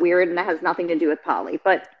little bit weird and that has nothing to do with poly.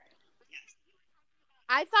 But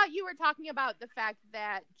I thought you were talking about the fact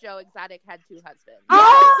that Joe Exotic had 2 husbands.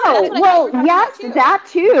 Oh, well, yes, that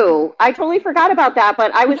too. I totally forgot about that,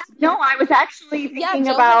 but I was actually thinking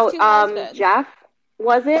about Jeff,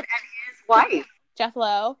 was it, and his wife. Jeff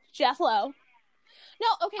Lowe. No,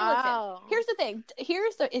 okay, listen. Here's the thing.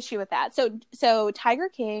 Here's the issue with that. So Tiger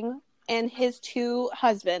King and his 2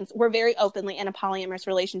 husbands were very openly in a polyamorous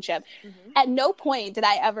relationship. Mm-hmm. At no point did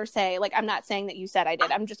I ever say, like, I'm not saying that you said I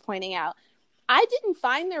did. I'm just pointing out, I didn't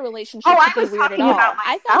find their relationship to be weird at all.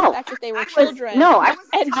 I thought the fact that they were children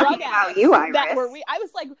and drug addicts that were I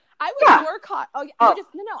was like, I was more caught.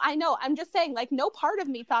 I know. I'm just saying, like, no part of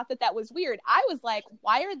me thought that was weird. I was like,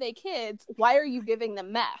 why are they kids? Why are you giving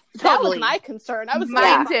them meth? That was my concern. I was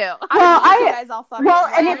mine too.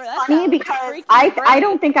 And it's funny because I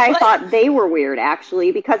don't think I thought they were weird,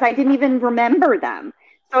 actually, because I didn't even remember them.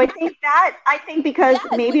 So I think because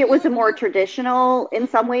maybe it was a more traditional in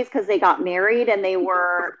some ways because they got married and they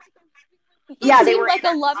were. They were like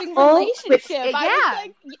a loving relationship. They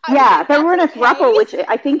were in a throuple, which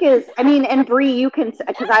I think is. I mean, and Bree, you can,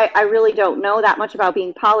 because I really don't know that much about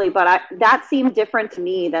being poly, but that seemed different to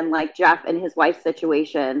me than like Jeff and his wife's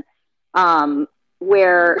situation,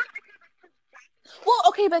 where. Well,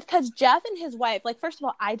 okay, but because Jeff and his wife, like, first of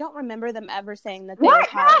all, I don't remember them ever saying that they were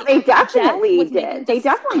poly. No, they definitely did. They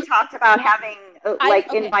definitely talked about having,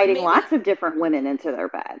 inviting lots of different women into their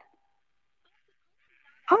bed.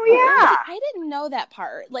 Oh, yeah. I didn't know that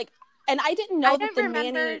part. Like, and I didn't know that the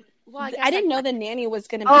nanny... Well, I didn't know the nanny was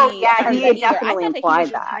going to be... Oh, yeah, he definitely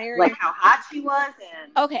implied that. Like, how hot she was.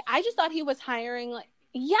 Okay, I just thought he was hiring, like...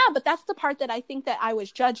 Yeah, but that's the part that I think that I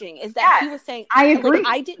was judging, is that he was saying... I agree. Like,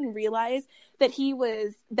 I didn't realize that he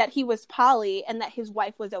was poly and that his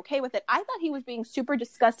wife was okay with it. I thought he was being super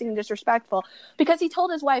disgusting and disrespectful because he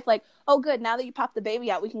told his wife, like, oh, good, now that you popped the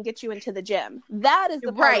baby out, we can get you into the gym. That is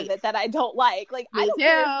the part of it that I don't like. Like, I don't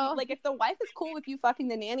care if the wife is cool with you fucking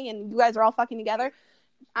the nanny and you guys are all fucking together,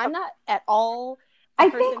 I'm not at all... I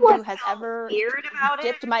think who has ever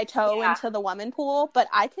dipped my toe into the woman pool, but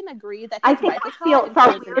I can agree that I think what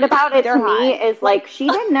felt weird about it to me is like she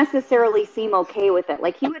didn't necessarily seem okay with it.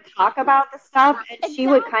 Like he would talk about the stuff and she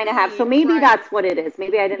would kind of have. So maybe that's what it is.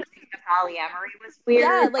 Maybe I didn't think the polyamory was weird.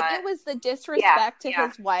 Yeah, like it was the disrespect to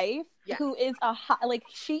his wife, who is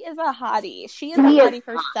she is a hottie. She is a hottie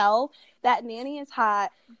herself. That nanny is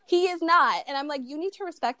hot. He is not. And I'm like, you need to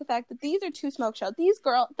respect the fact that these are two smoke shows.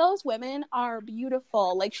 Those women are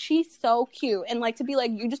beautiful. Like, she's so cute. And like, to be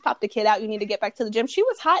like, you just popped a kid out, you need to get back to the gym. She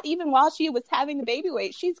was hot even while she was having the baby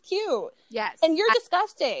weight. She's cute. Yes. And you're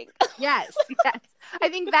disgusting. Yes. I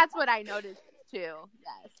think that's what I noticed too.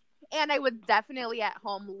 Yes. And I was definitely at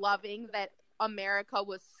home loving that America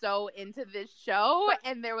was so into this show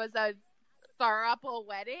and there was a throuple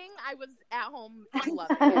wedding. I was at home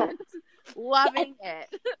loving it.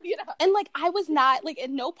 And like, I was not like,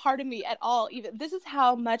 in no part of me at all, even this is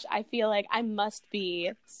how much I feel like I must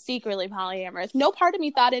be secretly polyamorous. No part of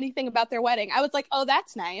me thought anything about their wedding. I was like, oh,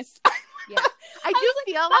 that's nice. Yeah. I do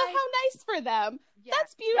feel like, oh, how nice for them. Yeah.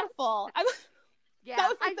 That's beautiful. Yeah. That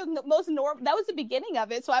was like the most normal. That was the beginning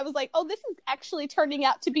of it. So I was like, oh, this is actually turning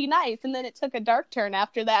out to be nice. And then it took a dark turn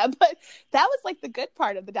after that. But that was like the good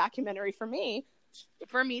part of the documentary for me.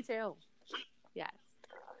 For me too. Yes.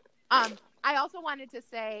 I also wanted to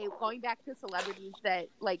say, going back to celebrities, that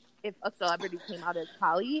like if a celebrity came out as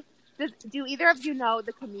poly, do either of you know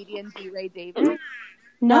the comedian D. Ray Davis?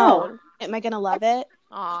 No. Am I gonna love it?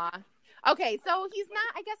 Aw. Okay, so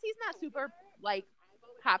I guess he's not super like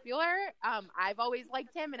popular. I've always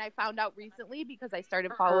liked him, and I found out recently because I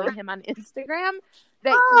started following him on Instagram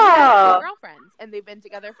that he has 2 girlfriends and they've been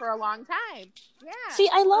together for a long time. Yeah. See,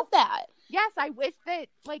 I love that. Yes, I wish that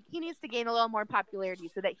like he needs to gain a little more popularity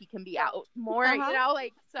so that he can be out more,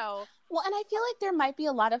 so. Well, and I feel like there might be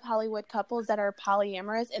a lot of Hollywood couples that are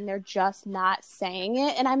polyamorous and they're just not saying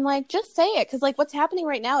it. And I'm like, just say it. Because like what's happening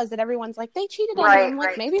right now is that everyone's like, they cheated on me. I'm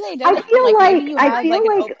like, maybe they didn't. I feel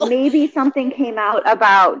like maybe something came out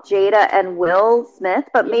about Jada and Will Smith,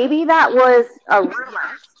 but maybe that was a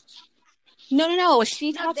rumor. No.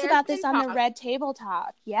 She talks about this on the Red Table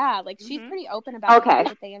Talk. Yeah, like she's pretty open about it,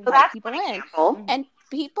 that they invite people in. And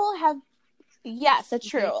people have... Yes, that's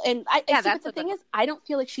true. And the thing is, I don't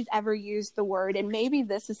feel like she's ever used the word, and maybe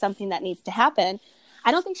this is something that needs to happen.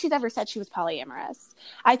 I don't think she's ever said she was polyamorous.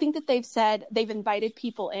 I think that they've invited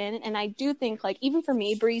people in, and I do think, like, even for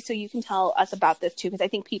me, Bree, so you can tell us about this too, because I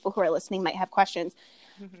think people who are listening might have questions.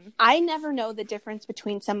 Mm-hmm. I never know the difference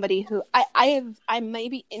between somebody who I may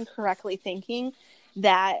be incorrectly thinking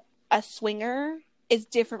that a swinger is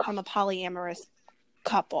different from a polyamorous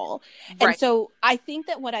couple. And so I think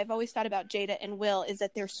that what I've always thought about Jada and Will is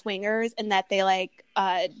that they're swingers and that they like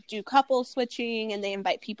do couple switching and they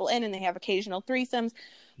invite people in and they have occasional threesomes.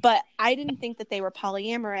 But I didn't think that they were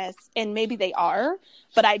polyamorous, and maybe they are,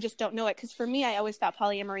 but I just don't know it. Because for me, I always thought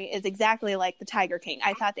polyamory is exactly like the Tiger King.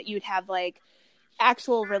 I thought that you'd have like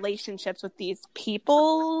actual relationships with these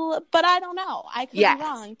people, but I don't know. I could be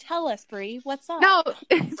wrong. Tell us, Bree, what's up? No,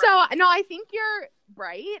 I think you're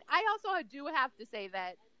right. I also do have to say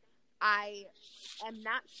that I am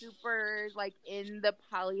not super like in the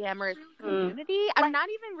polyamorous community. I'm not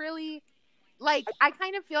even really like, I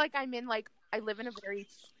kind of feel like I'm in like, I live in a very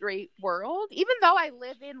straight world, even though I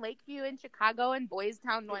live in Lakeview in Chicago and Boys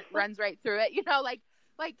Town runs right through it, you know, like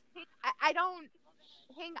I don't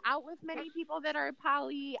hang out with many people that are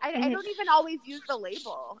poly. I don't even always use the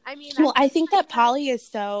label. I mean, well, I think that poly is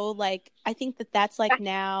so like, I think that that's like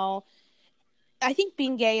now, I think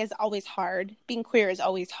being gay is always hard. Being queer is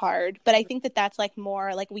always hard. But I think that that's like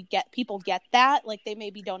more like people get that. Like they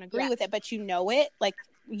maybe don't agree with it, but you know it. Like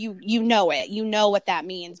you know it. You know what that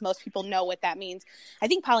means. Most people know what that means. I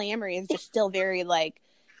think polyamory is just still very like,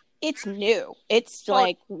 it's new. It's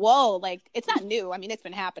like, whoa, like it's not new. I mean, it's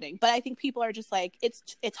been happening, but I think people are just like,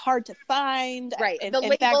 it's hard to find. Right. The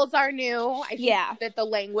labels are new. I think that the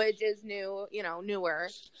language is new, you know, newer.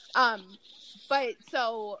 But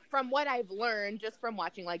so from what I've learned just from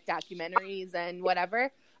watching like documentaries and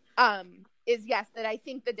whatever, is that I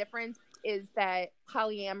think the difference is that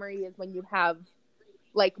polyamory is when you have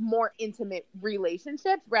like more intimate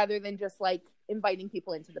relationships rather than just like inviting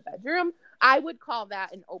people into the bedroom. I would call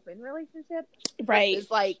that an open relationship. Right. Is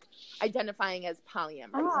like identifying as polyamory.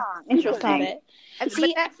 Oh, interesting.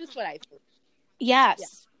 But that's just what I think. Yes. Yeah.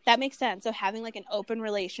 That makes sense. So having like an open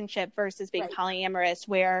relationship versus being polyamorous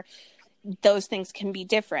where those things can be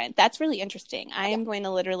different. That's really interesting. I am going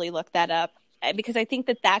to literally look that up because I think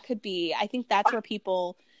that could be, I think that's where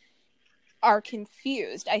people are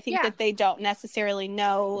confused. I think that they don't necessarily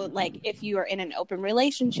know, like, if you are in an open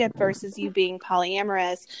relationship versus you being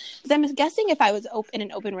polyamorous. Because I'm guessing if I was in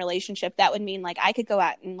an open relationship, that would mean, like, I could go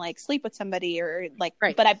out and, like, sleep with somebody or, like,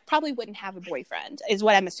 but I probably wouldn't have a boyfriend, is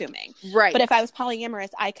what I'm assuming. Right. But if I was polyamorous,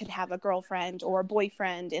 I could have a girlfriend or a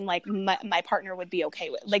boyfriend, and, like, my partner would be okay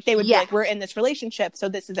with, like, they would be like, we're in this relationship, so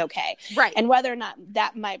this is okay. Right. And whether or not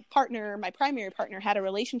that my primary partner had a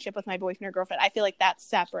relationship with my boyfriend or girlfriend, I feel like that's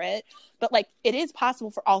separate. But like, it is possible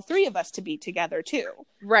for all three of us to be together too.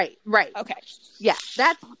 Right. Okay. Yeah,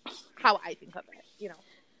 that's how I think of it, you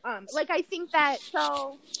know. Like, I think that,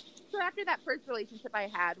 so after that first relationship I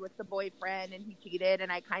had with the boyfriend and he cheated, and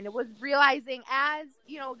I kind of was realizing as,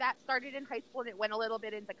 you know, that started in high school and it went a little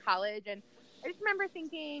bit into college, and I just remember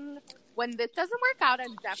thinking, when this doesn't work out,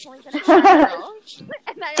 I'm definitely going to be a girl.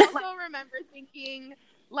 And I also remember thinking,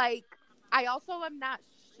 like, I also am not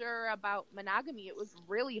sure about monogamy. It was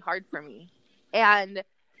really hard for me, and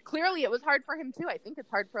clearly it was hard for him too. I think it's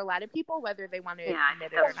hard for a lot of people, whether they want to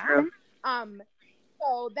admit it or not.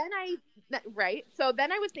 So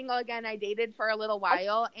then I was single again. I dated for a little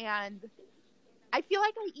while, and I feel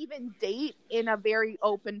like I even date in a very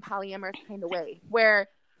open polyamorous kind of way, where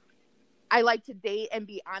I like to date and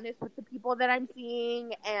be honest with the people that I'm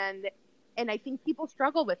seeing, and I think people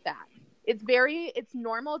struggle with that. It's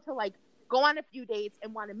normal to like go on a few dates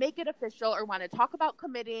and want to make it official or want to talk about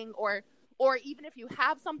committing, or even if you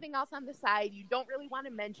have something else on the side, you don't really want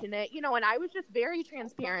to mention it, you know. And I was just very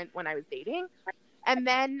transparent when I was dating. And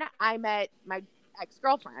then I met my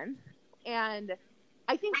ex-girlfriend, and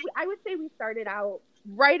I think I would say we started out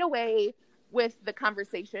right away with the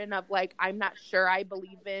conversation of like, I'm not sure I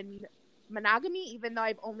believe in monogamy, even though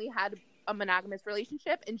I've only had a monogamous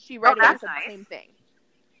relationship. And she right away said the same thing.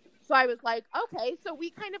 So I was like, okay, so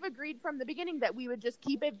we kind of agreed from the beginning that we would just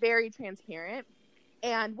keep it very transparent,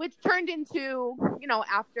 and which turned into, you know,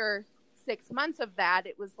 after 6 months of that,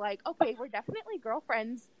 it was like, okay, we're definitely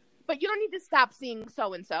girlfriends, but you don't need to stop seeing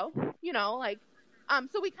so-and-so, you know, like,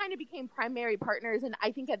 so we kind of became primary partners. And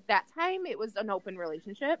I think at that time it was an open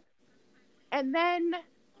relationship. And then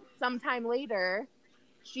sometime later,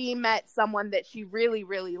 she met someone that she really,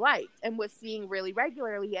 really liked and was seeing really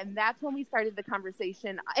regularly. And that's when we started the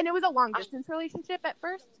conversation. And it was a long distance relationship at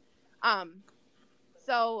first.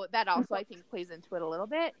 So that also, I think, plays into it a little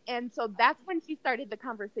bit. And so that's when she started the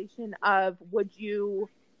conversation of, would you,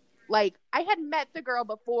 like, I had met the girl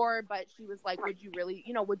before, but she was like, would you really,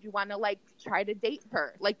 you know, would you want to like try to date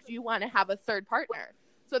her? Like, do you want to have a third partner?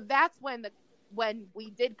 So that's when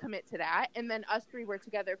we did commit to that. And then us three were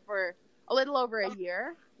together for a little over a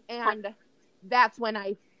year, and that's when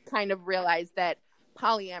I kind of realized that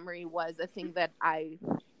polyamory was a thing that I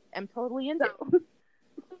am totally into.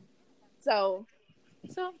 So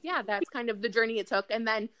yeah, that's kind of the journey it took. And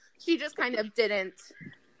then she just kind of didn't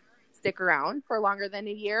stick around for longer than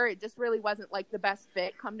a year. It just really wasn't like the best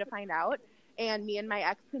fit, come to find out. And me and my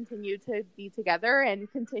ex continued to be together and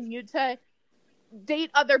continued to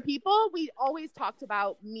date other people. We always talked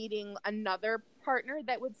about meeting another partner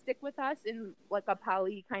that would stick with us in like a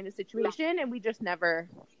poly kind of situation, and we just never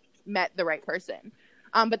met the right person.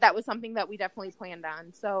 But that was something that we definitely planned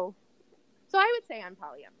on. So I would say I'm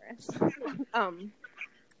polyamorous.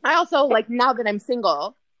 I also, like, now that I'm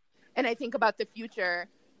single and I think about the future,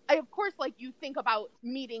 I, of course, like, you think about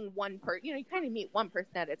meeting one person, you kind of meet one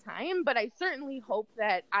person at a time, but I certainly hope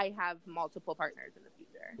that I have multiple partners in the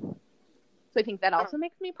future. So I think that also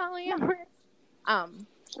makes me polyamorous.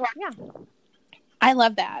 Yeah. I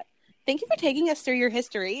love that. Thank you for taking us through your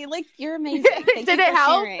history. Like, you're amazing. Thank Did you it for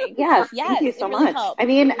help? sharing. Yes, thank you so much. I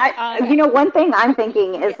mean, one thing I'm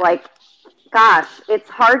thinking is like, gosh, it's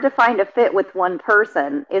hard to find a fit with one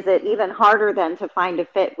person. Is it even harder than to find a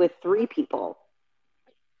fit with 3 people?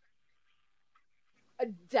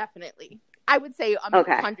 Definitely. I would say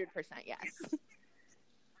 100% yes.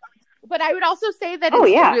 But I would also say that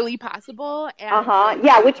it's really possible. And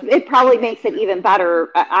yeah, which it probably makes it even better.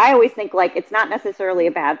 I always think like it's not necessarily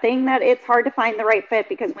a bad thing that it's hard to find the right fit,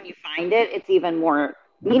 because when you find it, it's even more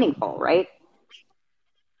meaningful, right?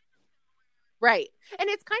 Right. And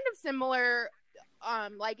it's kind of similar,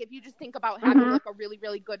 like if you just think about having like a really,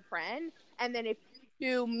 really good friend, and then if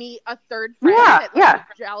you meet a third friend that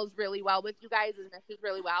gels really well with you guys and meshes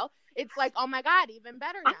really well, it's like, oh my God, even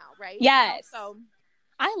better now, right? Yes. So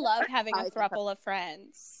I love having a throuple of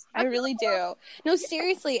friends. I really do. No,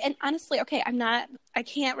 seriously. And honestly, okay, I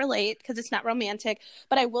can't relate because it's not romantic,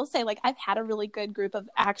 but I will say, like, I've had a really good group of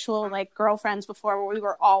actual, like, girlfriends before where we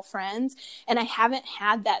were all friends, and I haven't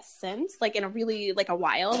had that since, like, in a really, like, a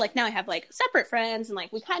while. Like, now I have, like, separate friends, and,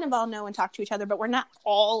 like, we kind of all know and talk to each other, but we're not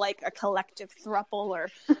all, like, a collective throuple or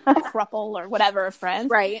a cruple or whatever of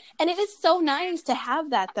friends. Right. And it is so nice to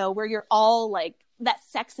have that, though, where you're all, like, that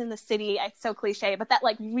Sex in the City, it's so cliche, but that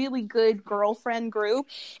like really good girlfriend group,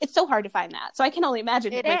 it's so hard to find that. So I can only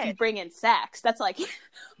imagine if you bring in sex, that's like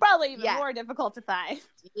probably even more difficult to find.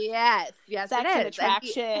 Yes, sex and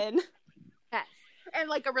attraction. Yes, and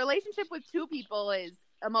like a relationship with 2 people is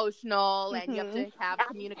emotional, and you have to have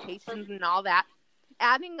communications and all that.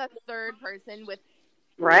 Adding a third person with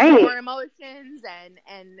more emotions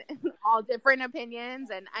and all different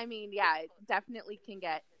opinions, and I mean, it definitely can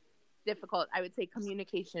get difficult. I would say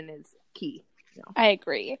communication is key. I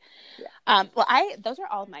agree. Well, those are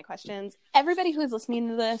all of my questions. Everybody who is listening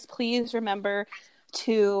to this, please remember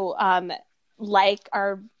to like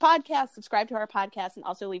our podcast, subscribe to our podcast, and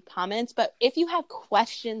also leave comments. But if you have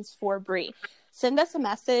questions for Bree, send us a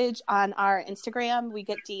message on our Instagram. We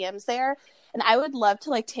get DMs there. And I would love to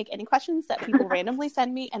like take any questions that people randomly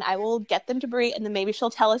send me, and I will get them to Bree, and then maybe she'll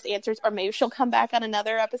tell us answers, or maybe she'll come back on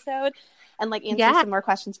another episode and like answer some more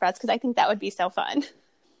questions for us, because I think that would be so fun.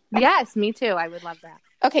 Yes, me too. I would love that.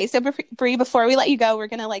 Okay, so Bree, before we let you go, we're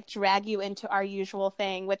going to like drag you into our usual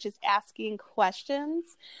thing, which is asking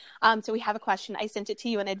questions. So we have a question. I sent it to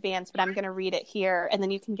you in advance, but I'm going to read it here, and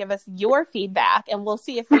then you can give us your feedback, and we'll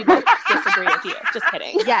see if we both disagree with you. Just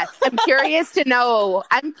kidding. Yes, I'm curious to know.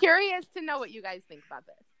 What you guys think about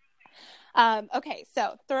this. Okay,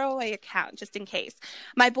 so throwaway account, just in case.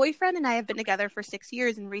 My boyfriend and I have been together for 6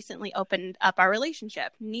 years and recently opened up our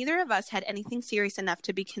relationship. Neither of us had anything serious enough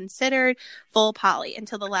to be considered full poly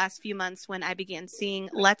until the last few months when I began seeing,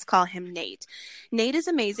 let's call him Nate. Nate is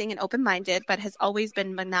amazing and open-minded, but has always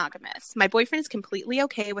been monogamous. My boyfriend is completely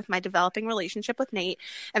okay with my developing relationship with Nate,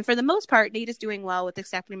 and for the most part, Nate is doing well with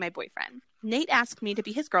accepting my boyfriend. Nate asked me to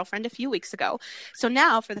be his girlfriend a few weeks ago. So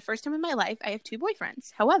now, for the first time in my life, I have 2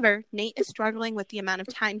 boyfriends. However, Nate is struggling with the amount of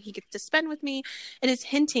time he gets to spend with me and is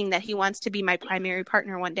hinting that he wants to be my primary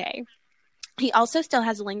partner one day. He also still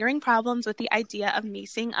has lingering problems with the idea of me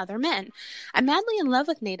seeing other men. I'm madly in love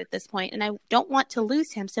with Nate at this point, and I don't want to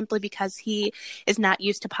lose him simply because he is not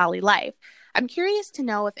used to poly life. I'm curious to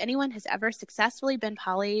know if anyone has ever successfully been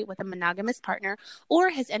poly with a monogamous partner, or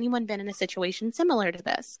has anyone been in a situation similar to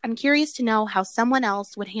this? I'm curious to know how someone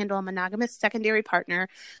else would handle a monogamous secondary partner.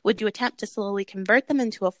 Would you attempt to slowly convert them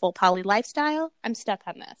into a full poly lifestyle? I'm stuck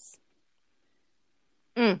on this.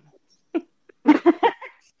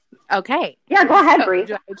 Okay. Yeah, go ahead, Bree.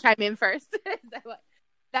 Do I chime in first?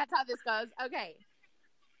 That's how this goes? Okay.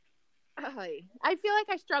 I feel like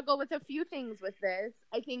I struggle with a few things with this.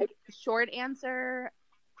 I think short answer,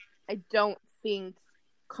 I don't think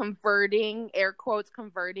converting, air quotes,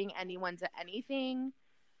 converting anyone to anything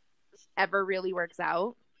ever really works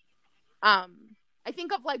out. I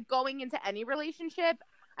think of like going into any relationship.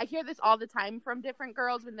 I hear this all the time from different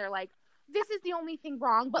girls when they're like, this is the only thing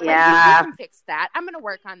wrong, but like, we can fix that. I'm going to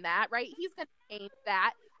work on that, right? He's going to change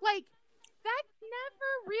that. Like, that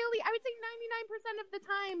never really, I would say 99% of the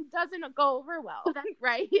time doesn't go over well,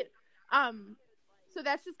 right? So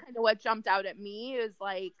that's just kind of what jumped out at me is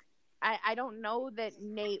like, I don't know that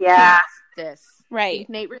Nate wants this. Right.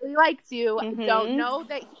 Nate really likes you. I don't know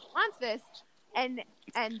that he wants this, and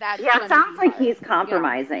that's it sounds like he's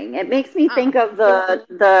compromising. It makes me think of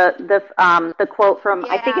the quote from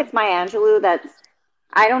I think it's Maya Angelou. That's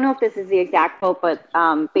I don't know if this is the exact quote, but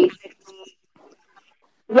basically.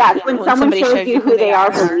 Yes, when someone shows you who they are,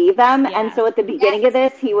 believe them. Yeah. And so at the beginning of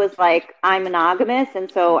this, he was like, I'm monogamous. And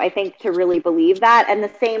so I think to really believe that, and the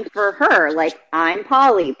same for her, like, I'm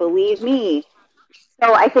poly, believe me.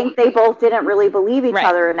 So I think they both didn't really believe each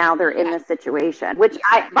other, and now they're in this situation, which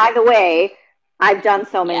by the way, I've done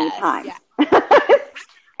so many times. Yeah.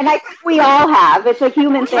 And I think we all have. It's a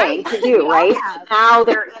human thing to do, right? Now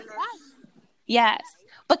they're in this. Yes.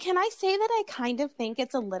 But can I say that I kind of think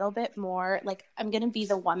it's a little bit more like I'm going to be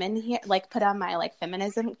the woman here, like put on my like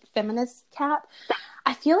feminist cap.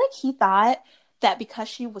 I feel like he thought that because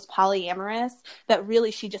she was polyamorous, that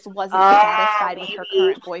really she just wasn't satisfied with her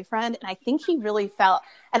current boyfriend. And I think he really felt,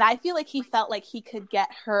 and I feel like he felt like he could get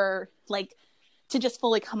her like to just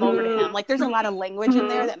fully come over to him. Like there's a lot of language in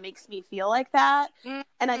there that makes me feel like that. And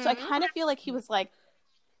so I kind of feel like he was like,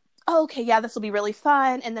 oh, okay, yeah, this will be really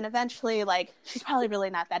fun. And then eventually, like, she's probably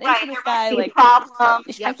really not that into this guy. Like, problem.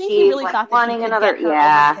 I think he really thought that wanting he could another. Get her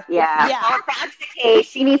yeah. Well, if that's the case,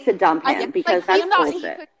 she needs to dump him because that's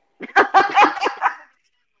bullshit.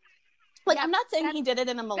 Like, I'm not saying he did it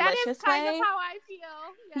in a malicious way. That is kind of how I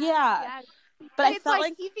feel. Yeah. But I felt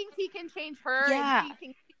like he thinks he can change her, and she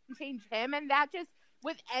thinks he can change him, and that just.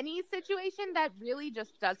 With any situation, that really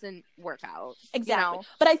just doesn't work out. Exactly. You know?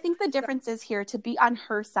 But I think the difference is here to be on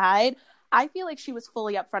her side. I feel like she was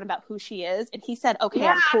fully upfront about who she is. And he said, okay,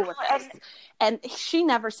 I'm cool with this. And she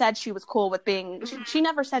never said she was cool with being, she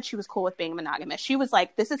never said she was cool with being monogamous. She was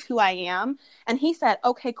like, this is who I am. And he said,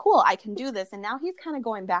 okay, cool, I can do this. And now he's kind of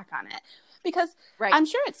going back on it. Because I'm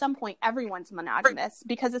sure at some point everyone's monogamous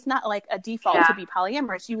because it's not like a default to be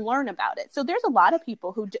polyamorous. You learn about it. So there's a lot of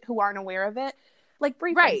people who aren't aware of it. Like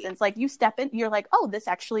Bree, for instance, like you step in, you're like, oh, this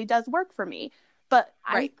actually does work for me. But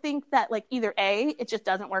I think that like either A, it just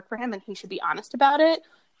doesn't work for him and he should be honest about it.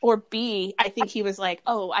 Or B, I think he was like,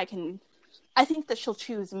 oh, I think that she'll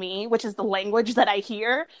choose me, which is the language that I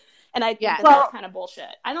hear. And I think that's kind of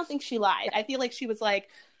bullshit. I don't think she lied. I feel like she was like,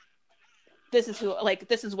 this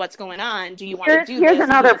is what's going on. Do you want to do this? Here's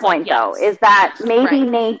another point, though, is that maybe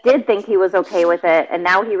Nate did think he was okay with it, and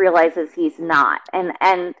now he realizes he's not. And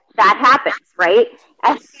that happens, right?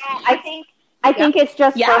 And so I think it's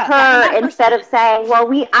just for her, instead of saying,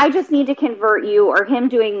 well, I just need to convert you, or him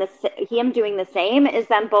doing the same, is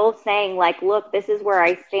them both saying, like, look, this is where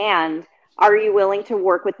I stand. Are you willing to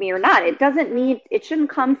work with me or not? It shouldn't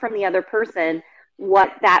come from the other person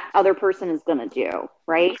what that other person is going to do,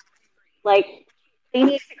 right? Like, they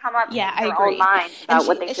need to come up with their own minds about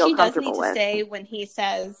what they feel comfortable with. She does need to say when he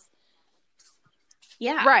says,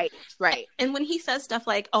 right. And when he says stuff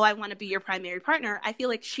like, oh, I want to be your primary partner, I feel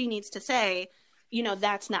like she needs to say, you know,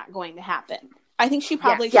 that's not going to happen. I think she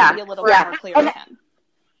probably should be a little more clear with him.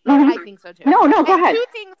 I think so, too. No, go ahead. Two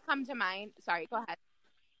things come to mind. Sorry, go ahead.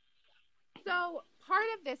 So part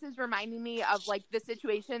of this is reminding me of, like, the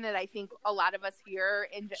situation that I think a lot of us hear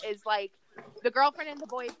is, like, the girlfriend and the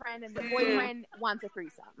boyfriend wants a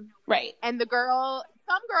threesome. Right. And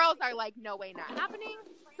some girls are like, no way, not happening.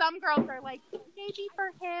 Some girls are like, maybe for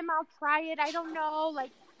him, I'll try it. I don't know.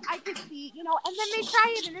 Like, I could see, you know, and then they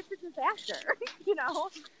try it and it's a disaster. You know,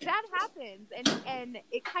 that happens. And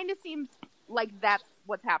it kind of seems like that's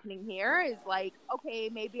what's happening here is like, okay,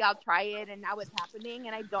 maybe I'll try it and now it's happening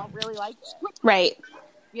and I don't really like it. Right.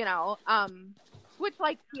 You know, which,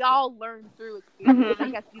 like, we all learn through experience.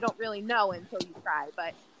 I guess you don't really know until you try,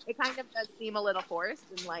 but it kind of does seem a little forced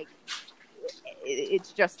and, like,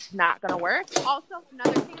 it's just not going to work. Also,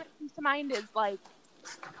 another thing that comes to mind is, like,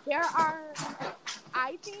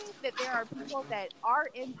 I think that there are people that are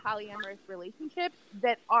in polyamorous relationships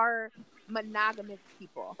that are monogamous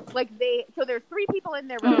people. Like, so there's 3 people in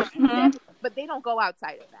their relationship, but they don't go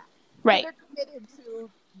outside of that. Right. So they're committed to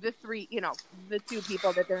the 2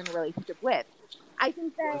 people that they're in a relationship with. I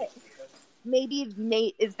think that maybe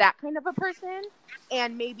Nate is that kind of a person,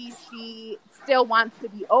 and maybe she still wants to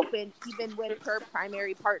be open even with her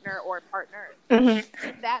primary partner or partners.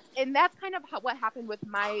 That's kind of what happened with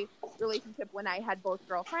my relationship when I had both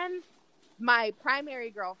girlfriends. My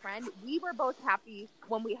primary girlfriend, we were both happy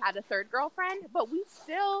when we had a third girlfriend, but we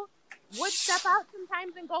still would step out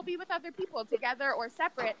sometimes and go be with other people together or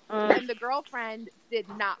separate, and the girlfriend did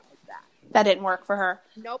not like that. That didn't work for her.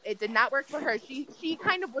 Nope, it did not work for her. She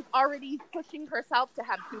kind of was already pushing herself to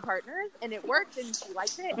have 2 partners, and it worked, and she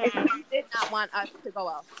liked it, and she did not want us to go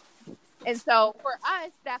out. And so for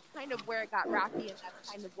us, that's kind of where it got rocky, and that's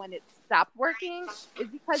kind of when it stopped working, is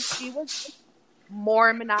because she was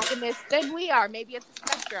more monogamous than we are. Maybe it's a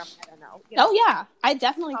spectrum. I don't know. Oh yeah, I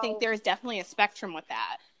definitely think there's definitely a spectrum with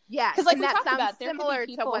that. Yeah, because like we that talked about, there similar could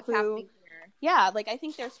be people to what's happening here. Yeah, like I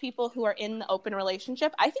think there's people who are in the open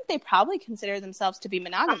relationship. I think they probably consider themselves to be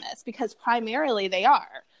monogamous because primarily they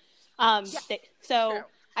are. True.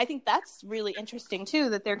 I think that's really interesting too,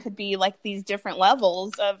 that there could be like these different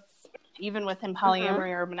levels of even within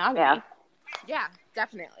polyamory or monogamy. Yeah,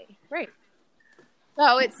 definitely. Right.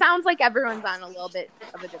 So it sounds like everyone's on a little bit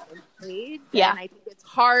of a different page. Yeah. And I think it's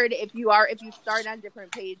hard if you start on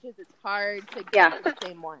different pages, it's hard to get to the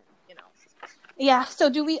same one, you know. Yeah. So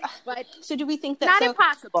do we think that not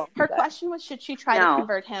impossible? Her question was, should she try to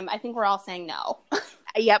convert him? I think we're all saying no.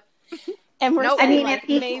 Yep. And we're saying, if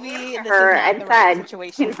he maybe came this to her is not and the right said,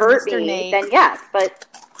 situation convert for Mr. me, Nate. then yes, but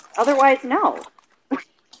otherwise, no.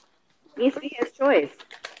 Needs to be his choice.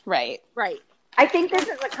 Right. I think this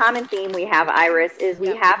is a common theme we have, Iris, is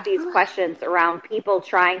we have these questions around people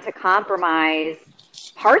trying to compromise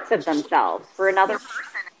parts of themselves for another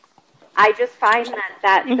person. I just find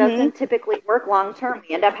that doesn't typically work long term.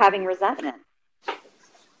 We end up having resentment.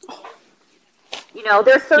 You know,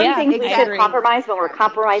 there's certain things we should compromise when we're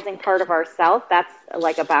compromising part of ourselves. That's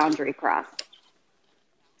like a boundary cross.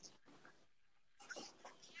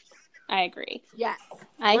 I agree. Yes.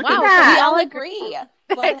 I think we all agree.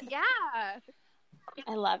 But, yeah.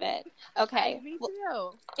 I love it. Okay. Me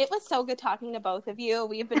too. It was so good talking to both of you.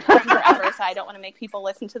 We've been talking forever, so I don't want to make people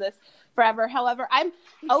listen to this forever. However, I'm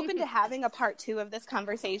open to having a part 2 of this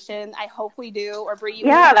conversation. I hope we do. Or Bree,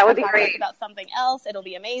 that would be great. About something else. It'll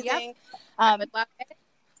be amazing. Yep. I would love it.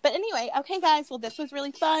 But anyway, okay, guys. Well, this was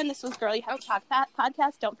really fun. This was Girl You Have to Talk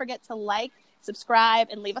podcast. Don't forget to like, subscribe,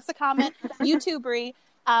 and leave us a comment. You too, Bree.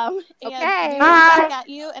 And okay. we'll be back at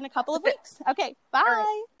you in a couple of weeks. Okay,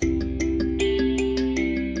 bye.